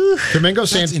 Domingo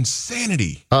That's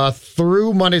insanity.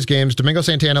 Through Monday's games, Domingo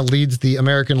Santana leads the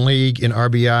American League in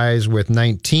RBIs with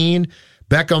 19.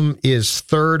 Beckham is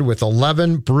 3rd with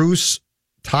 11. Bruce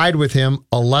tied with him,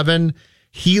 11.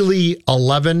 Healy,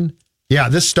 11. Yeah,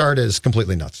 this start is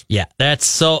completely nuts. Yeah,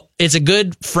 it's a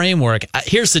good framework.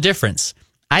 Here's the difference.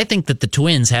 I think that the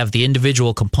Twins have the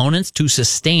individual components to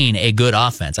sustain a good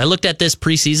offense. I looked at this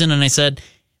preseason and I said,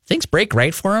 things break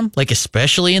right for them, like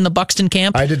especially in the Buxton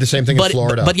camp. I did the same thing in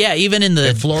Florida. But yeah, even in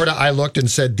Florida, I looked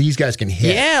and said, these guys can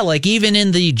hit. Yeah, like even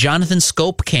in the Jonathan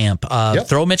Scope camp,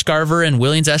 throw Mitch Garver and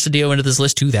Williams Astudillo into this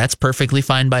list too. That's perfectly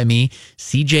fine by me.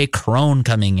 CJ Cron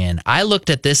coming in. I looked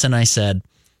at this and I said,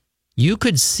 you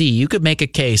could make a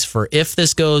case for if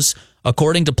this goes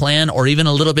according to plan or even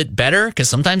a little bit better, because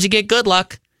sometimes you get good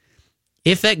luck.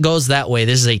 If that goes that way,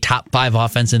 this is a top 5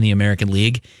 offense in the American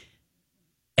League.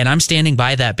 And I'm standing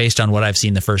by that based on what I've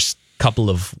seen the first couple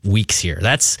of weeks here.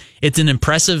 It's an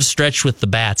impressive stretch with the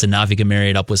bats, and now if you can marry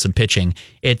it up with some pitching,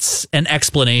 it's an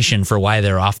explanation for why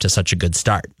they're off to such a good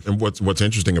start. And what's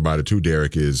interesting about it too,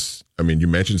 Derek, is, you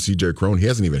mentioned CJ Cron. He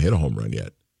hasn't even hit a home run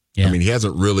yet. Yeah. He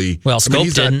hasn't really. Well, Scope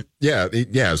didn't.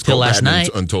 Scope last night.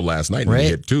 Until last night, and right. he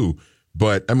hit 2.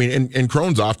 But and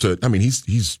Cron's off to.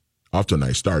 He's off to a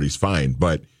nice start. He's fine,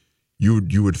 but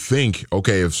you would think,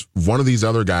 okay, if one of these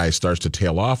other guys starts to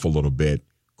tail off a little bit,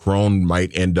 Cron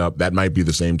might end up. That might be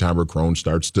the same time where Cron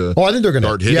starts to. I think they're going to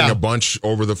start hitting a bunch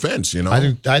over the fence. I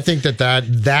think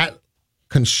that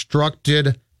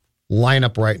constructed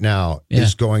lineup right now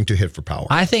is going to hit for power.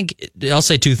 I think I'll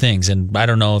say 2 things, and I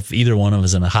don't know if either one of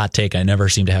us in a hot take. I never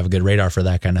seem to have a good radar for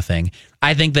that kind of thing.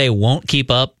 I think they won't keep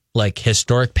up like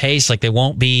historic pace. Like they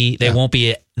won't be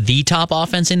the top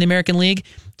offense in the American League.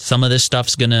 Some of this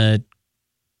stuff's gonna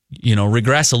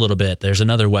regress a little bit. There's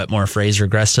another Wetmore phrase,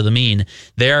 regress to the mean.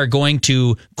 They are going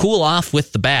to cool off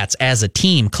with the bats as a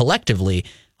team collectively.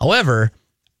 However,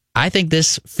 I think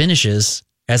this finishes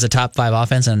as a top 5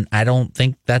 offense, and I don't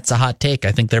think that's a hot take.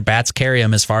 I think their bats carry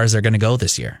them as far as they're going to go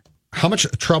this year. How much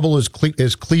trouble is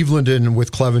Cleveland in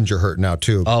with Clevenger hurt now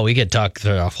too? Oh, we could talk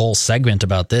a whole segment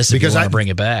about this if you want to bring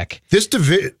it back. This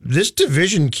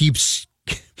division keeps.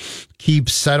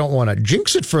 I don't want to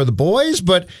jinx it for the boys,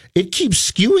 but it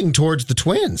keeps skewing towards the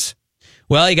Twins.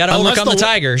 Well, you got to overcome the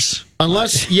Tigers.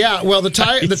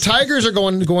 The Tigers are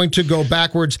going to go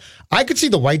backwards. I could see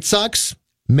the White Sox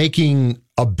making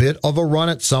a bit of a run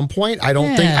at some point. I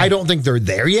don't think they're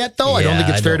there yet, though. I don't think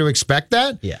it's fair to expect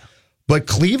that. Yeah. But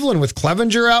Cleveland with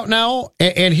Clevenger out now,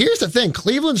 and here's the thing: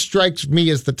 Cleveland strikes me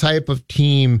as the type of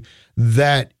team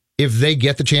that if they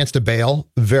get the chance to bail,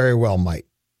 very well might.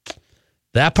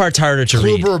 That part's harder to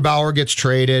read. Kluber or Bauer gets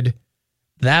traded.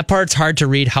 That part's hard to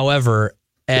read. However,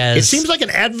 it seems like an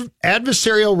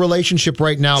adversarial relationship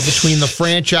right now between the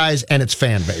franchise and its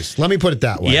fan base. Let me put it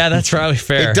that way. Yeah, that's probably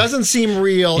fair. It doesn't seem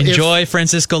real. Enjoy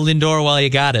Francisco Lindor while you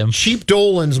got him. Cheap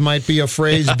Dolans might be a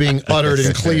phrase being uttered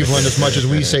in Cleveland as much as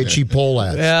we say cheap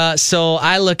Polats. So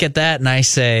I look at that and I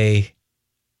say,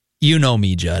 you know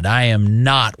me, Judd. I am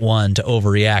not one to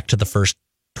overreact to the first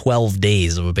 12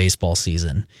 days of a baseball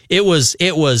season. It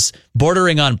was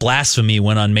bordering on blasphemy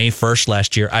when on May 1st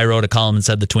last year, I wrote a column and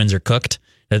said the Twins are cooked,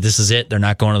 that this is it. They're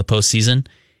not going to the postseason.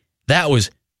 That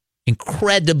was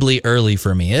incredibly early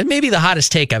for me. It may be the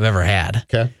hottest take I've ever had.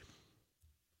 Okay.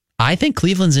 I think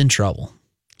Cleveland's in trouble.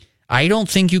 I don't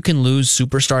think you can lose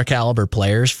superstar caliber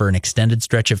players for an extended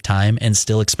stretch of time and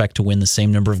still expect to win the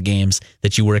same number of games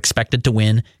that you were expected to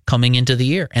win coming into the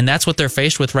year. And that's what they're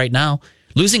faced with right now.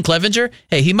 Losing Clevenger,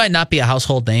 hey, he might not be a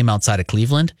household name outside of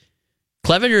Cleveland.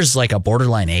 Clevenger's like a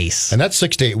borderline ace. And that's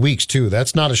 6 to 8 weeks, too.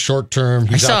 That's not a short term.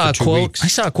 He's out for 2 weeks. I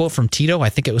saw a quote from Tito, I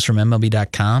think it was from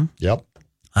MLB.com. Yep.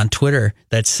 On Twitter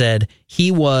that said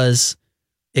he was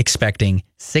expecting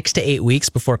 6 to 8 weeks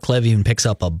before Clev even picks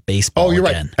up a baseball again.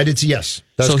 Right. I did see, yes.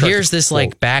 So here's this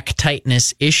like back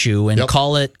tightness issue, and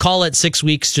call it 6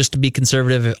 weeks just to be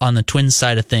conservative on the Twins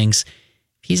side of things.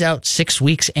 He's out 6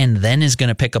 weeks and then is going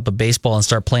to pick up a baseball and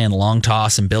start playing long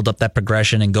toss and build up that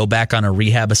progression and go back on a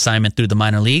rehab assignment through the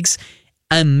minor leagues.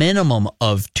 A minimum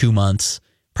of 2 months,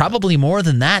 probably more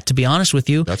than that, to be honest with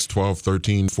you. That's 12,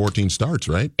 13, 14 starts,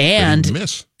 right? And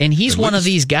he's one of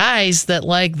these guys that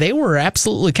like they were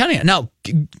absolutely counting on. Now,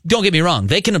 don't get me wrong.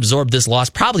 They can absorb this loss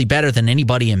probably better than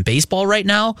anybody in baseball right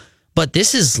now. But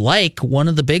this is like one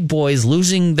of the big boys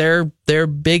losing their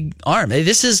big arm.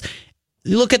 This is...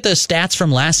 You look at the stats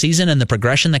from last season and the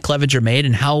progression that Clevenger made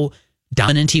and how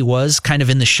dominant he was kind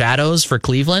of in the shadows for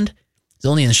Cleveland. He's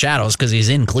only in the shadows because he's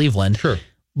in Cleveland. Sure.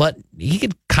 But he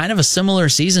could kind of a similar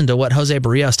season to what Jose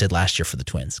Barrios did last year for the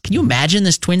Twins. Can you imagine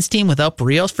this Twins team without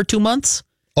Barrios for 2 months?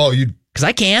 Oh, because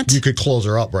I can't. You could close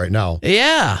her up right now.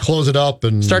 Yeah. Close it up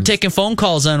and start taking phone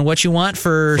calls on what you want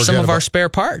for some of our spare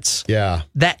parts. Yeah.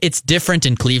 That it's different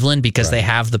in Cleveland because they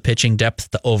have the pitching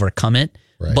depth to overcome it.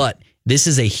 Right. But this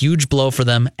is a huge blow for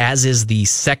them, as is the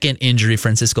second injury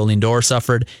Francisco Lindor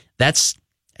suffered.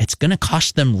 It's going to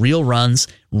cost them real runs,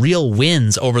 real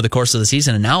wins over the course of the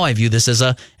season. And now I view this as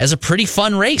a pretty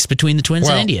fun race between the Twins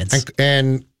and Indians.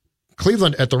 And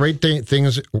Cleveland, at the rate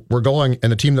things were going,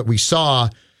 and the team that we saw,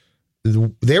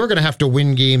 they were going to have to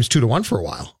win games 2-1 for a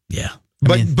while. Yeah.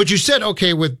 But you said,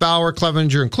 okay, with Bauer,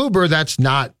 Clevenger, and Kluber, that's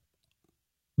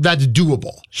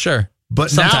doable. Sure. But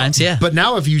sometimes, now, yeah. But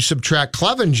now if you subtract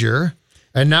Clevenger,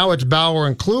 and now it's Bauer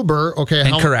and Kluber, okay.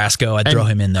 And Carrasco, I'd throw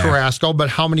him in there. Carrasco, but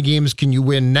how many games can you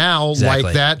win now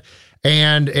like that?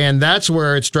 And that's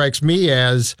where it strikes me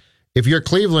as, if you're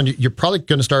Cleveland, you're probably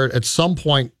going to start at some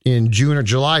point in June or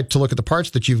July to look at the parts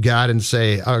that you've got and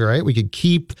say, all right, we could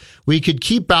keep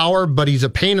Bauer, but he's a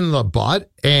pain in the butt,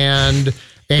 and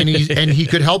he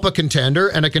could help a contender,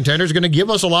 and a contender is going to give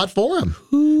us a lot for him.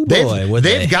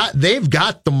 They've got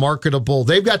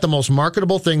the most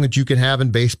marketable thing that you can have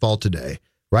in baseball today,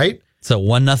 right? So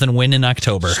 1-0 win in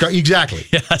October. Exactly.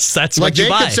 Yes, that's like what you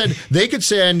buy. They could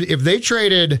send, if they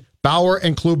traded Bauer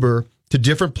and Kluber to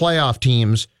different playoff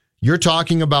teams, you're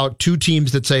talking about two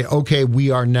teams that say, okay, we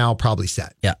are now probably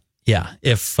set. Yeah. Yeah,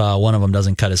 if one of them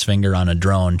doesn't cut his finger on a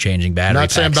drone changing battery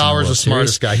packs. Not saying Bauer's the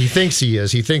smartest guy. He thinks he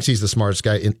is. He thinks he's the smartest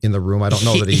guy in the room. I don't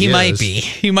know that he is. He might be.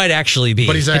 He might actually be.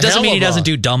 But it doesn't mean he doesn't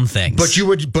do dumb things. But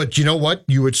you know what?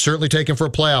 You would certainly take him for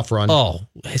a playoff run. Oh,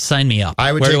 sign me up.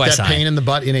 I would take that pain in the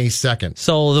butt in a second.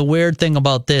 So the weird thing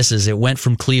about this is it went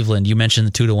from Cleveland. You mentioned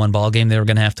the 2-1 ball game they were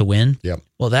going to have to win. Yep.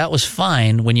 Well, that was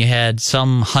fine when you had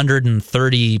some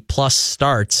 130 plus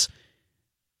starts.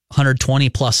 120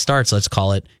 plus starts, let's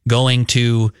call it, going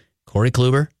to Corey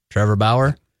Kluber, Trevor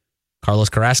Bauer, Carlos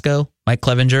Carrasco, Mike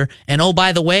Clevenger, and oh,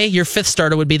 by the way, your fifth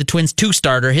starter would be the Twins' 2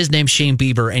 starter. His name's Shane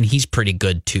Bieber, and he's pretty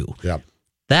good too. Yep.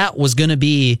 That was going to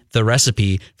be the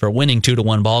recipe for winning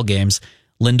 2-1 ball games.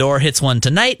 Lindor hits one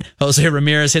tonight. Jose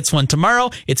Ramirez hits one tomorrow.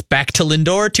 It's back to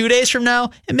Lindor 2 days from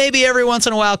now, and maybe every once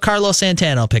in a while, Carlos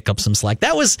Santana will pick up some slack.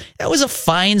 That was a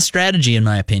fine strategy, in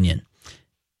my opinion.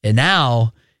 And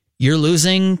now you're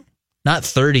losing not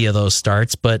 30 of those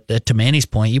starts, but to Manny's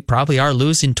point, you probably are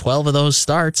losing 12 of those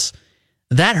starts.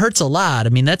 That hurts a lot. I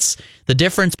mean, that's the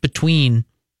difference between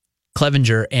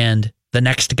Clevenger and the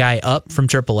next guy up from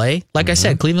AAA. Like I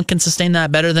said, Cleveland can sustain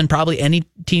that better than probably any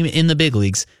team in the big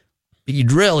leagues.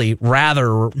 you'd really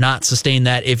rather not sustain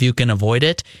that if you can avoid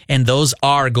it. And those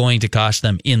are going to cost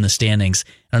them in the standings.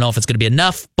 I don't know if it's going to be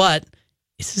enough, but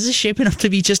this is shaping up to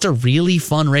be just a really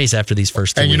fun race after these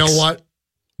first 2 weeks. And you know what?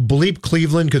 Bleep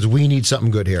Cleveland, because we need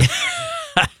something good here.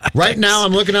 Right now,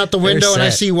 I'm looking out the window and I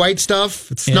see white stuff.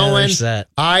 It's snowing.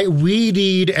 We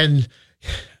need, and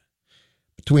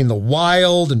between the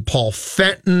Wild and Paul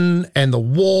Fenton and the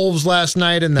Wolves last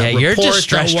night and that you're report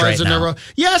distressed that was right in now.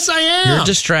 Yes, I am. You're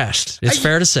distressed. It's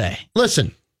fair to say.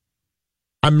 Listen,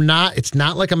 I'm not. It's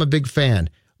not like I'm a big fan,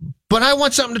 but I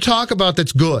want something to talk about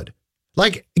that's good.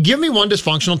 Like, give me one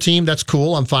dysfunctional team. That's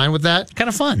cool. I'm fine with that. Kind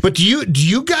of fun. But do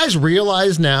you guys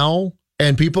realize now?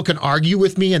 And people can argue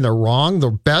with me, and they're wrong. The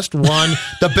best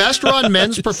run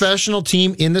men's professional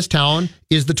team in this town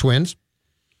is the Twins.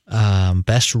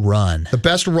 Best run. The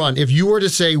best run. If you were to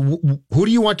say, who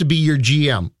do you want to be your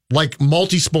GM? Like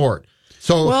multi-sport.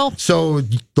 So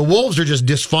the Wolves are just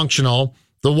dysfunctional.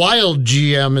 The Wild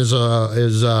GM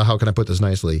is how can I put this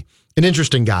nicely? An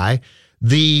interesting guy.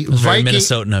 The very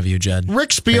Minnesotan of you, Judd.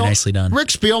 Very nicely done. Rick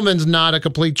Spielman's not a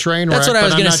complete train wreck. That's what I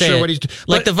was going to say. Sure what he's,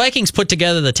 the Vikings put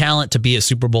together the talent to be a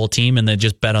Super Bowl team, and they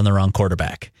just bet on the wrong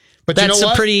quarterback. But that's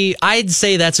you know I'd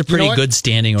say that's a pretty good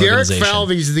standing organization. Derek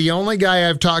Falvey's the only guy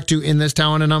I've talked to in this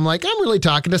town, and I'm like, I'm really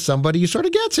talking to somebody who sort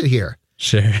of gets it here.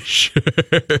 Sure.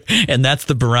 And that's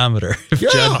the barometer. If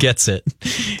Judd gets it.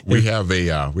 We have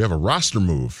a roster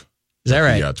move. Is that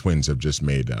right? The Twins have just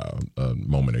made a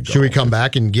moment ago. Should we come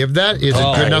back and give that? Is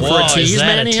it good enough for a tease,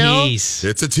 Manny Hill? It's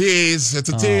a tease. It's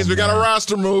a tease. We got a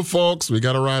roster move, folks. We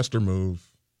got a roster move.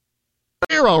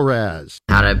 Zero Res.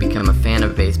 How to become a fan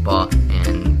of baseball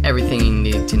and everything you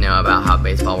need to know about how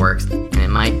baseball works. And it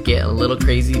might get a little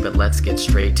crazy, but let's get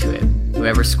straight to it.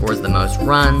 Whoever scores the most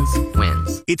runs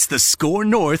wins. It's the Score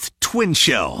North Twin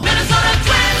Show. Minnesota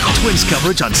Twins! Twins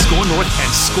coverage on Score North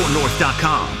and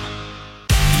ScoreNorth.com.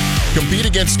 Compete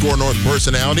against Score North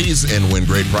personalities and win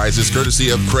great prizes courtesy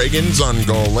of Cragen's on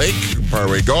Gull Lake,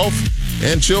 Parway Golf,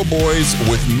 and Chill Boys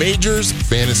with Majors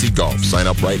Fantasy Golf. Sign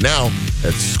up right now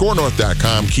at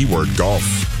ScoreNorth.com, keyword golf.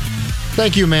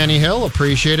 Thank you, Manny Hill.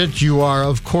 Appreciate it. You are,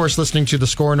 of course, listening to the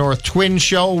Score North Twin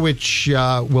Show, which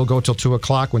will go till 2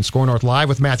 o'clock when Score North Live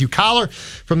with Matthew Collar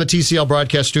from the TCL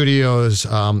Broadcast Studios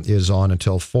is on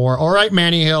until 4. All right,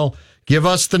 Manny Hill. Give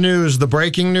us the news, the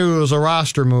breaking news, a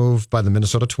roster move by the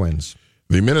Minnesota Twins.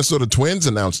 The Minnesota Twins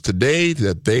announced today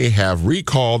that they have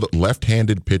recalled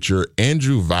left-handed pitcher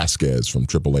Andrew Vasquez from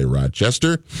AAA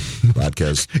Rochester.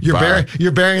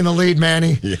 You're burying the lead,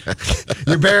 Manny. Yeah.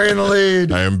 You're burying the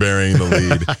lead. I am burying the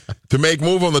lead. To make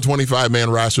move on the 25-man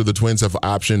roster, the Twins have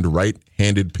optioned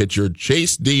right-handed pitcher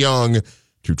Chase DeYoung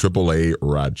to AAA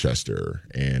Rochester.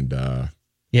 And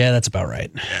yeah, that's about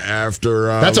right. After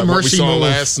that's a mercy what we saw move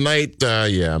last night,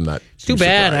 I'm not too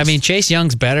bad. surprised. I mean, Chase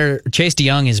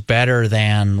DeYoung is better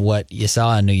than what you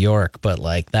saw in New York, but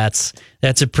like that's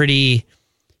a pretty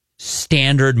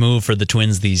standard move for the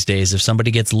Twins these days. If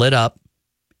somebody gets lit up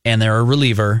and they're a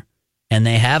reliever and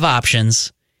they have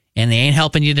options and they ain't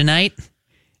helping you tonight,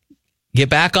 get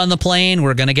back on the plane.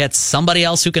 We're going to get somebody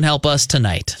else who can help us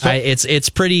tonight. It's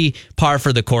pretty par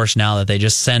for the course now that they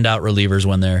just send out relievers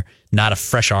when they're not a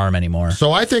fresh arm anymore.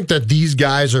 So I think that these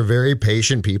guys are very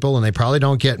patient people, and they probably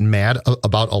don't get mad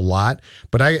about a lot.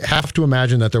 But I have to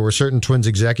imagine that there were certain Twins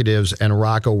executives and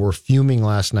Rocco were fuming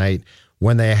last night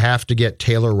when they have to get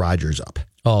Taylor Rogers up.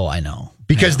 Oh, I know.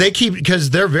 Because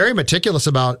they're very meticulous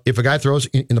about if a guy throws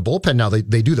in the bullpen now, they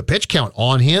do the pitch count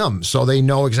on him, so they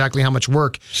know exactly how much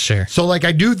work. Sure. So like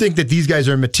I do think that these guys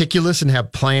are meticulous and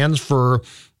have plans for,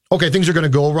 okay, things are going to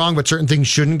go wrong, but certain things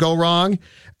shouldn't go wrong.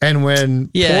 And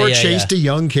when Chase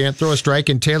DeYoung can't throw a strike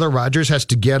and Taylor Rogers has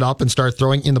to get up and start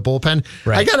throwing in the bullpen,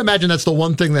 right. I got to imagine that's the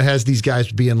one thing that has these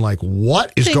guys being like,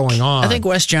 what is going on? I think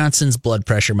Wes Johnson's blood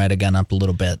pressure might have gone up a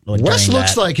little bit. Wes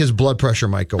looks like his blood pressure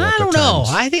might go up. I don't know.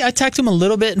 I think I talked to him a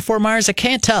little bit in Fort Myers. I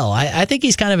can't tell. I think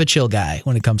he's kind of a chill guy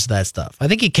when it comes to that stuff. I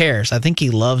think he cares. I think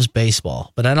he loves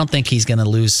baseball, but I don't think he's going to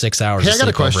lose 6 hours. Hey, I got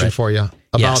a question for you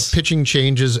about pitching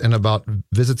changes and about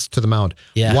visits to the mound.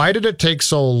 Yeah. Why did it take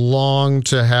so long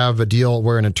to have a deal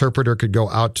where an interpreter could go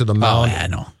out to the mound? Oh, yeah, I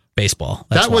know. Baseball.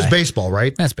 That was baseball,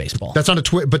 right? That's baseball. That's not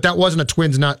but that wasn't a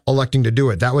Twins not electing to do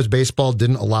it. That was baseball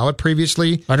didn't allow it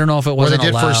previously. I don't know if it wasn't allowed.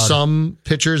 Or they did allowed for some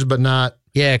pitchers, but not.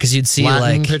 Yeah, because you'd see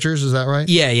Latin pitchers. Is that right?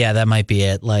 Yeah, that might be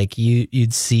it. Like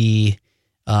you'd see,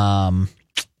 because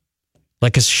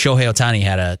Shohei Ohtani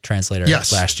had a translator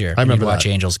last year. I remember watch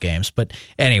Angels games, but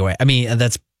anyway, I mean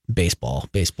that's baseball.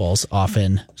 Baseball's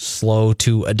often slow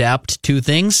to adapt to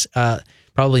things.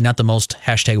 Probably not the most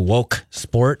 #woke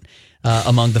sport.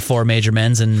 among the four major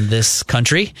men's in this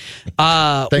country.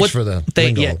 Thanks for the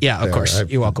lingo. Yeah, of course.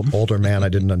 You're welcome. Older man, I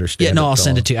didn't understand. Yeah, no, I'll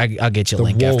send it to you. I'll get you a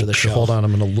link after the show. Hold on,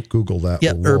 I'm going to Google that.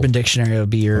 Yeah, Urban Dictionary will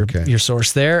be your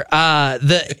source there.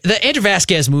 The Andrew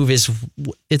Vasquez move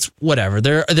it's whatever.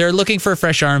 They're looking for a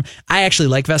fresh arm. I actually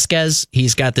like Vasquez.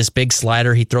 He's got this big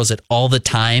slider. He throws it all the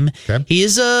time. Okay.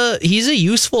 He's a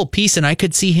useful piece, and I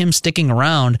could see him sticking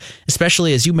around,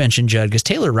 especially as you mentioned, Judd, because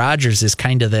Taylor Rogers is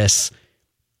kind of this.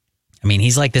 I mean,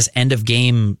 he's like this end of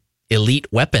game elite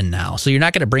weapon now. So you're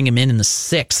not going to bring him in the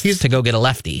sixth to go get a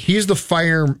lefty. He's the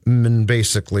fireman,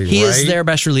 basically, He right? is their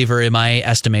best reliever, in my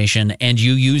estimation, and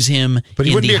you use him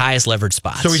in the highest leverage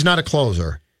spots. So he's not a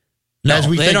closer. No,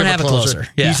 they don't have a closer.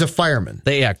 Yeah. He's a fireman.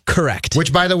 Correct.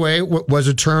 Which, by the way, was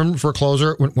a term for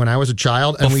closer when I was a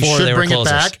child, and Before we should bring it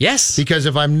back. Yes. Because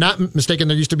if I'm not mistaken,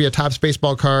 there used to be a Topps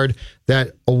baseball card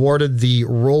that awarded the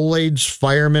Rolaids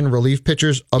Fireman Relief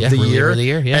Pitchers of the Year.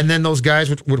 Yeah. And then those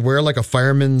guys would wear like a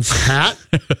fireman's hat.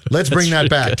 Let's bring that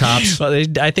back, Topps. Well,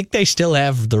 I think they still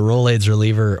have the Rolaids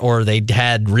reliever, or they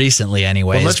had recently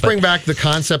anyways. Well, let's bring back the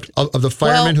concept of the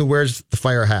fireman who wears the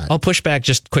fire hat. I'll push back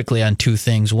just quickly on two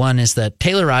things. One is that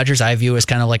Taylor Rogers I view as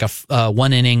kind of like a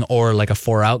one inning or like a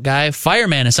 4-out guy.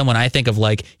 Fireman is someone I think of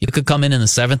like you could come in the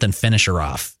seventh and finish her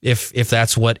off if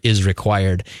that's what is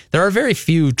required. There are very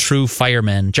few true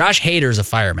firemen. Josh Hader's a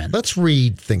fireman. Let's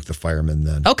rethink the fireman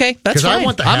then. Okay, that's fine. I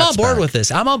want the I'm hats on board back. with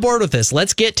this. I'm on board with this.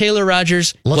 Let's get Taylor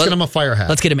Rogers. Let's get him a fire hat.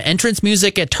 Let's get him entrance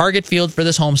music at Target Field for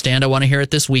this homestand. I want to hear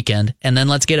it this weekend. And then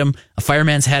let's get him a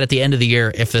fireman's hat at the end of the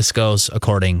year if this goes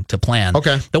according to plan.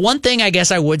 Okay. The one thing I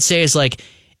guess I would say is like,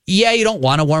 yeah, you don't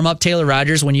want to warm up Taylor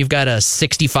Rogers when you've got a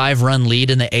 65-run lead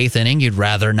in the 8th inning. You'd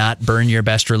rather not burn your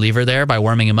best reliever there by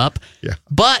warming him up. Yeah.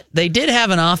 But they did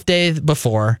have an off day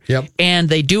before. Yep. And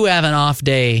they do have an off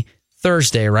day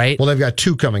Thursday, right? Well, they've got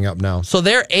 2 coming up now. So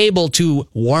they're able to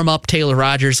warm up Taylor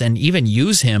Rogers and even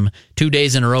use him 2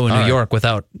 days in a row in New York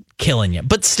without killing you.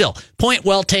 But still, point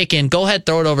well taken. Go ahead,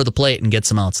 throw it over the plate and get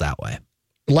some outs that way.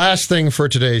 Last thing for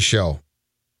today's show.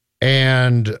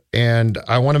 And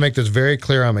I want to make this very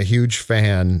clear. I'm a huge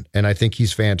fan, and I think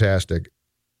he's fantastic.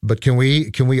 But can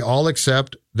we all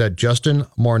accept that Justin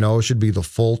Morneau should be the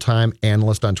full-time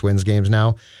analyst on Twins games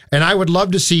now? And I would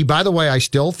love to see, by the way, I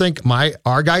still think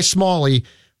our guy Smalley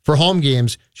for home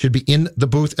games should be in the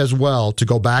booth as well to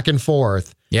go back and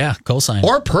forth. Yeah, cosign.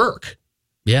 Or Perk.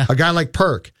 Yeah. A guy like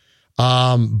Perk.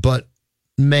 But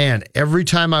man, every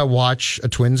time I watch a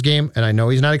Twins game, and I know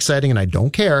he's not exciting and I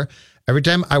don't care, every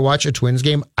time I watch a Twins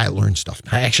game, I learn stuff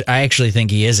now. I actually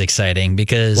think he is exciting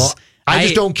because I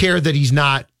just don't care that he's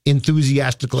not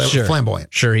enthusiastically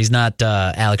flamboyant. Sure, he's not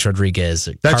Alex Rodriguez.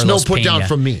 That's Carlos no put Pena. down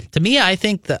from me. To me, I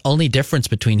think the only difference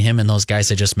between him and those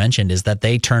guys I just mentioned is that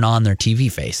they turn on their TV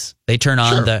face. They turn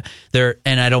on their,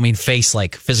 and I don't mean face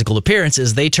like physical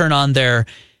appearances. They turn on their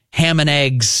ham and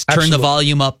eggs, turn the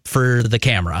volume up for the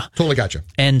camera. Totally gotcha.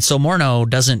 And so Morneau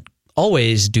doesn't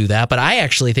always do that, but I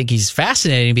actually think he's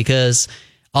fascinating because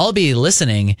I'll be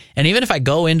listening, and even if I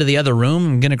go into the other room,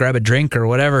 I'm going to grab a drink or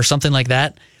whatever, something like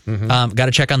that, got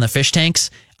to check on the fish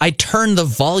tanks, I turn the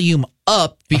volume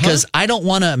up because I don't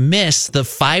want to miss the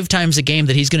 5 times a game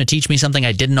that he's going to teach me something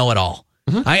I didn't know at all.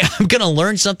 I'm going to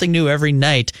learn something new every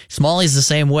night. Smalley's the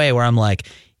same way, where I'm like,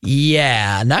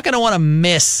 yeah, not going to want to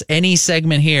miss any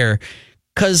segment here,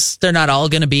 because they're not all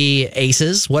going to be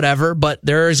aces, whatever, but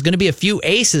there's going to be a few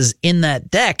aces in that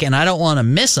deck, and I don't want to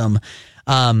miss them.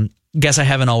 Guess I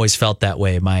haven't always felt that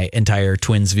way my entire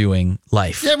Twins viewing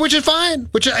life. Yeah, which is fine.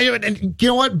 And you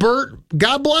know what, Bert?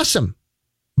 God bless him.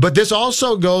 But this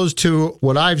also goes to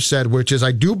what I've said, which is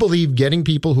I do believe getting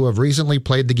people who have recently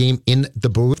played the game in the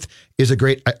booth is a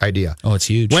great idea. Oh, it's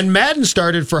huge. When Madden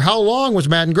started, for how long was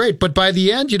Madden great? But by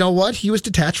the end, you know what? He was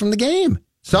detached from the game.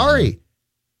 Sorry.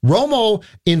 Romo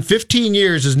in 15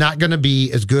 years is not going to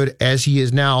be as good as he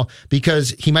is now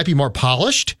because he might be more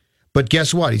polished, but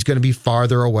guess what? He's going to be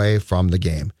farther away from the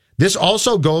game. This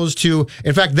also goes to,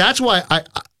 in fact, that's why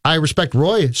I respect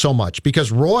Roy so much,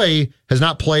 because Roy has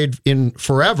not played in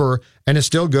forever and is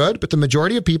still good, but the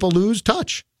majority of people lose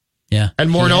touch. Yeah. And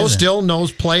Morneau still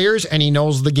knows players, and he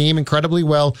knows the game incredibly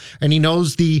well, and he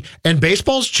knows and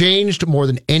baseball's changed more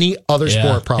than any other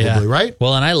sport probably, right?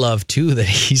 Well, and I love too that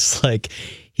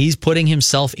he's putting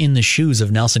himself in the shoes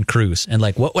of Nelson Cruz, and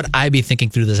like, what would I be thinking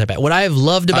through this? What I have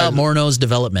loved about Morneau's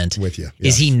development with you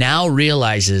is he now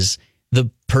realizes the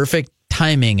perfect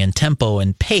timing and tempo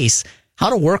and pace, how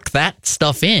to work that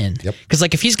stuff in. Because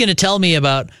like if he's going to tell me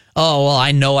about, oh, well,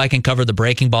 I know I can cover the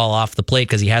breaking ball off the plate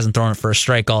because he hasn't thrown it for a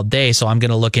strike all day, so I'm going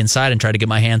to look inside and try to get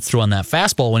my hands through on that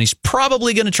fastball when he's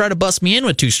probably going to try to bust me in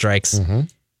with 2 strikes.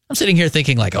 I'm sitting here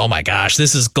thinking like, oh my gosh,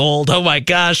 this is gold. Oh my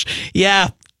gosh. Yeah.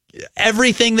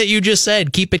 Everything that you just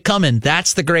said, keep it coming.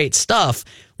 That's the great stuff.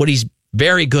 What he's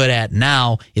very good at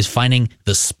now is finding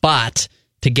the spot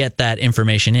to get that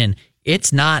information in.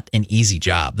 It's not an easy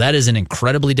job. That is an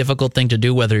incredibly difficult thing to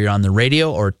do, whether you're on the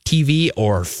radio or TV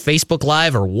or Facebook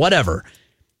Live or whatever.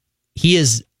 He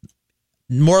is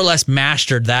more or less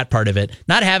mastered that part of it.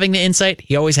 Not having the insight,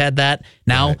 he always had that.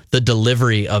 Now the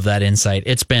delivery of that insight,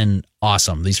 it's been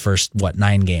awesome. These first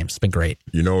 9 games, it's been great.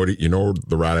 You know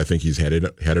the route I think he's headed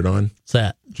on? What's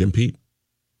that? Jim Pete.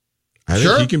 I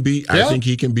think he can be. I think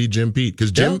he can be Jim Pete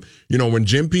because Jim. When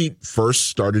Jim Pete first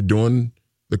started doing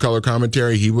the color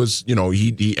commentary, he was,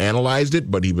 he analyzed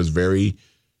it, but he was very,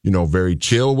 very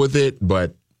chill with it.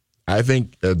 But I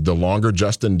think the longer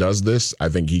Justin does this, I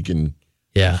think he can.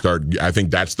 Yeah. I think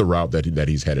that's the route that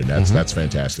he's headed. That's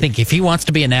fantastic. I think if he wants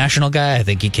to be a national guy, I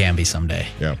think he can be someday.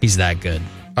 Yeah. He's that good.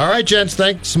 All right, gents,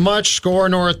 thanks much. Score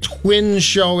North Twin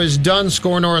Show is done.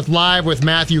 Score North Live with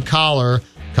Matthew Collar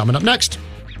coming up next.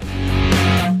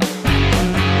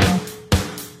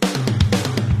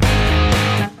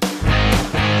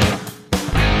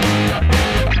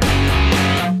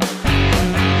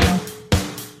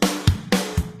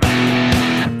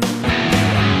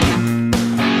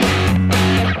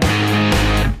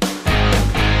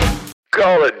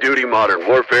 Call of Duty Modern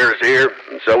Warfare is here,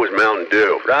 and so is Mountain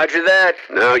Dew. Roger that.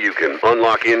 Now you can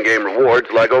unlock in-game rewards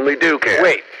like only Dew can.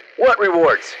 Wait, what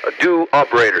rewards? A Dew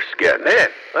Operator Skin. Man,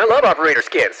 I love operator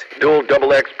skins. Dual double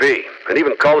XP, and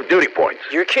even Call of Duty points.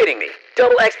 You're kidding me.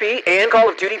 Double XP and Call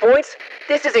of Duty points?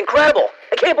 This is incredible.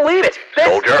 I can't believe it.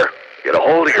 Soldier, get a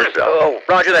hold of yourself. Oh,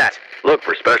 roger that. Look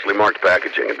for specially marked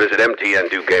packaging and visit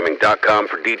mtndewgaming.com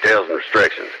for details and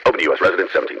restrictions. Open to U.S.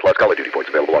 residents 17+. Call of Duty points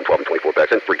available on 12 and 24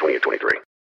 packs and free 28-23.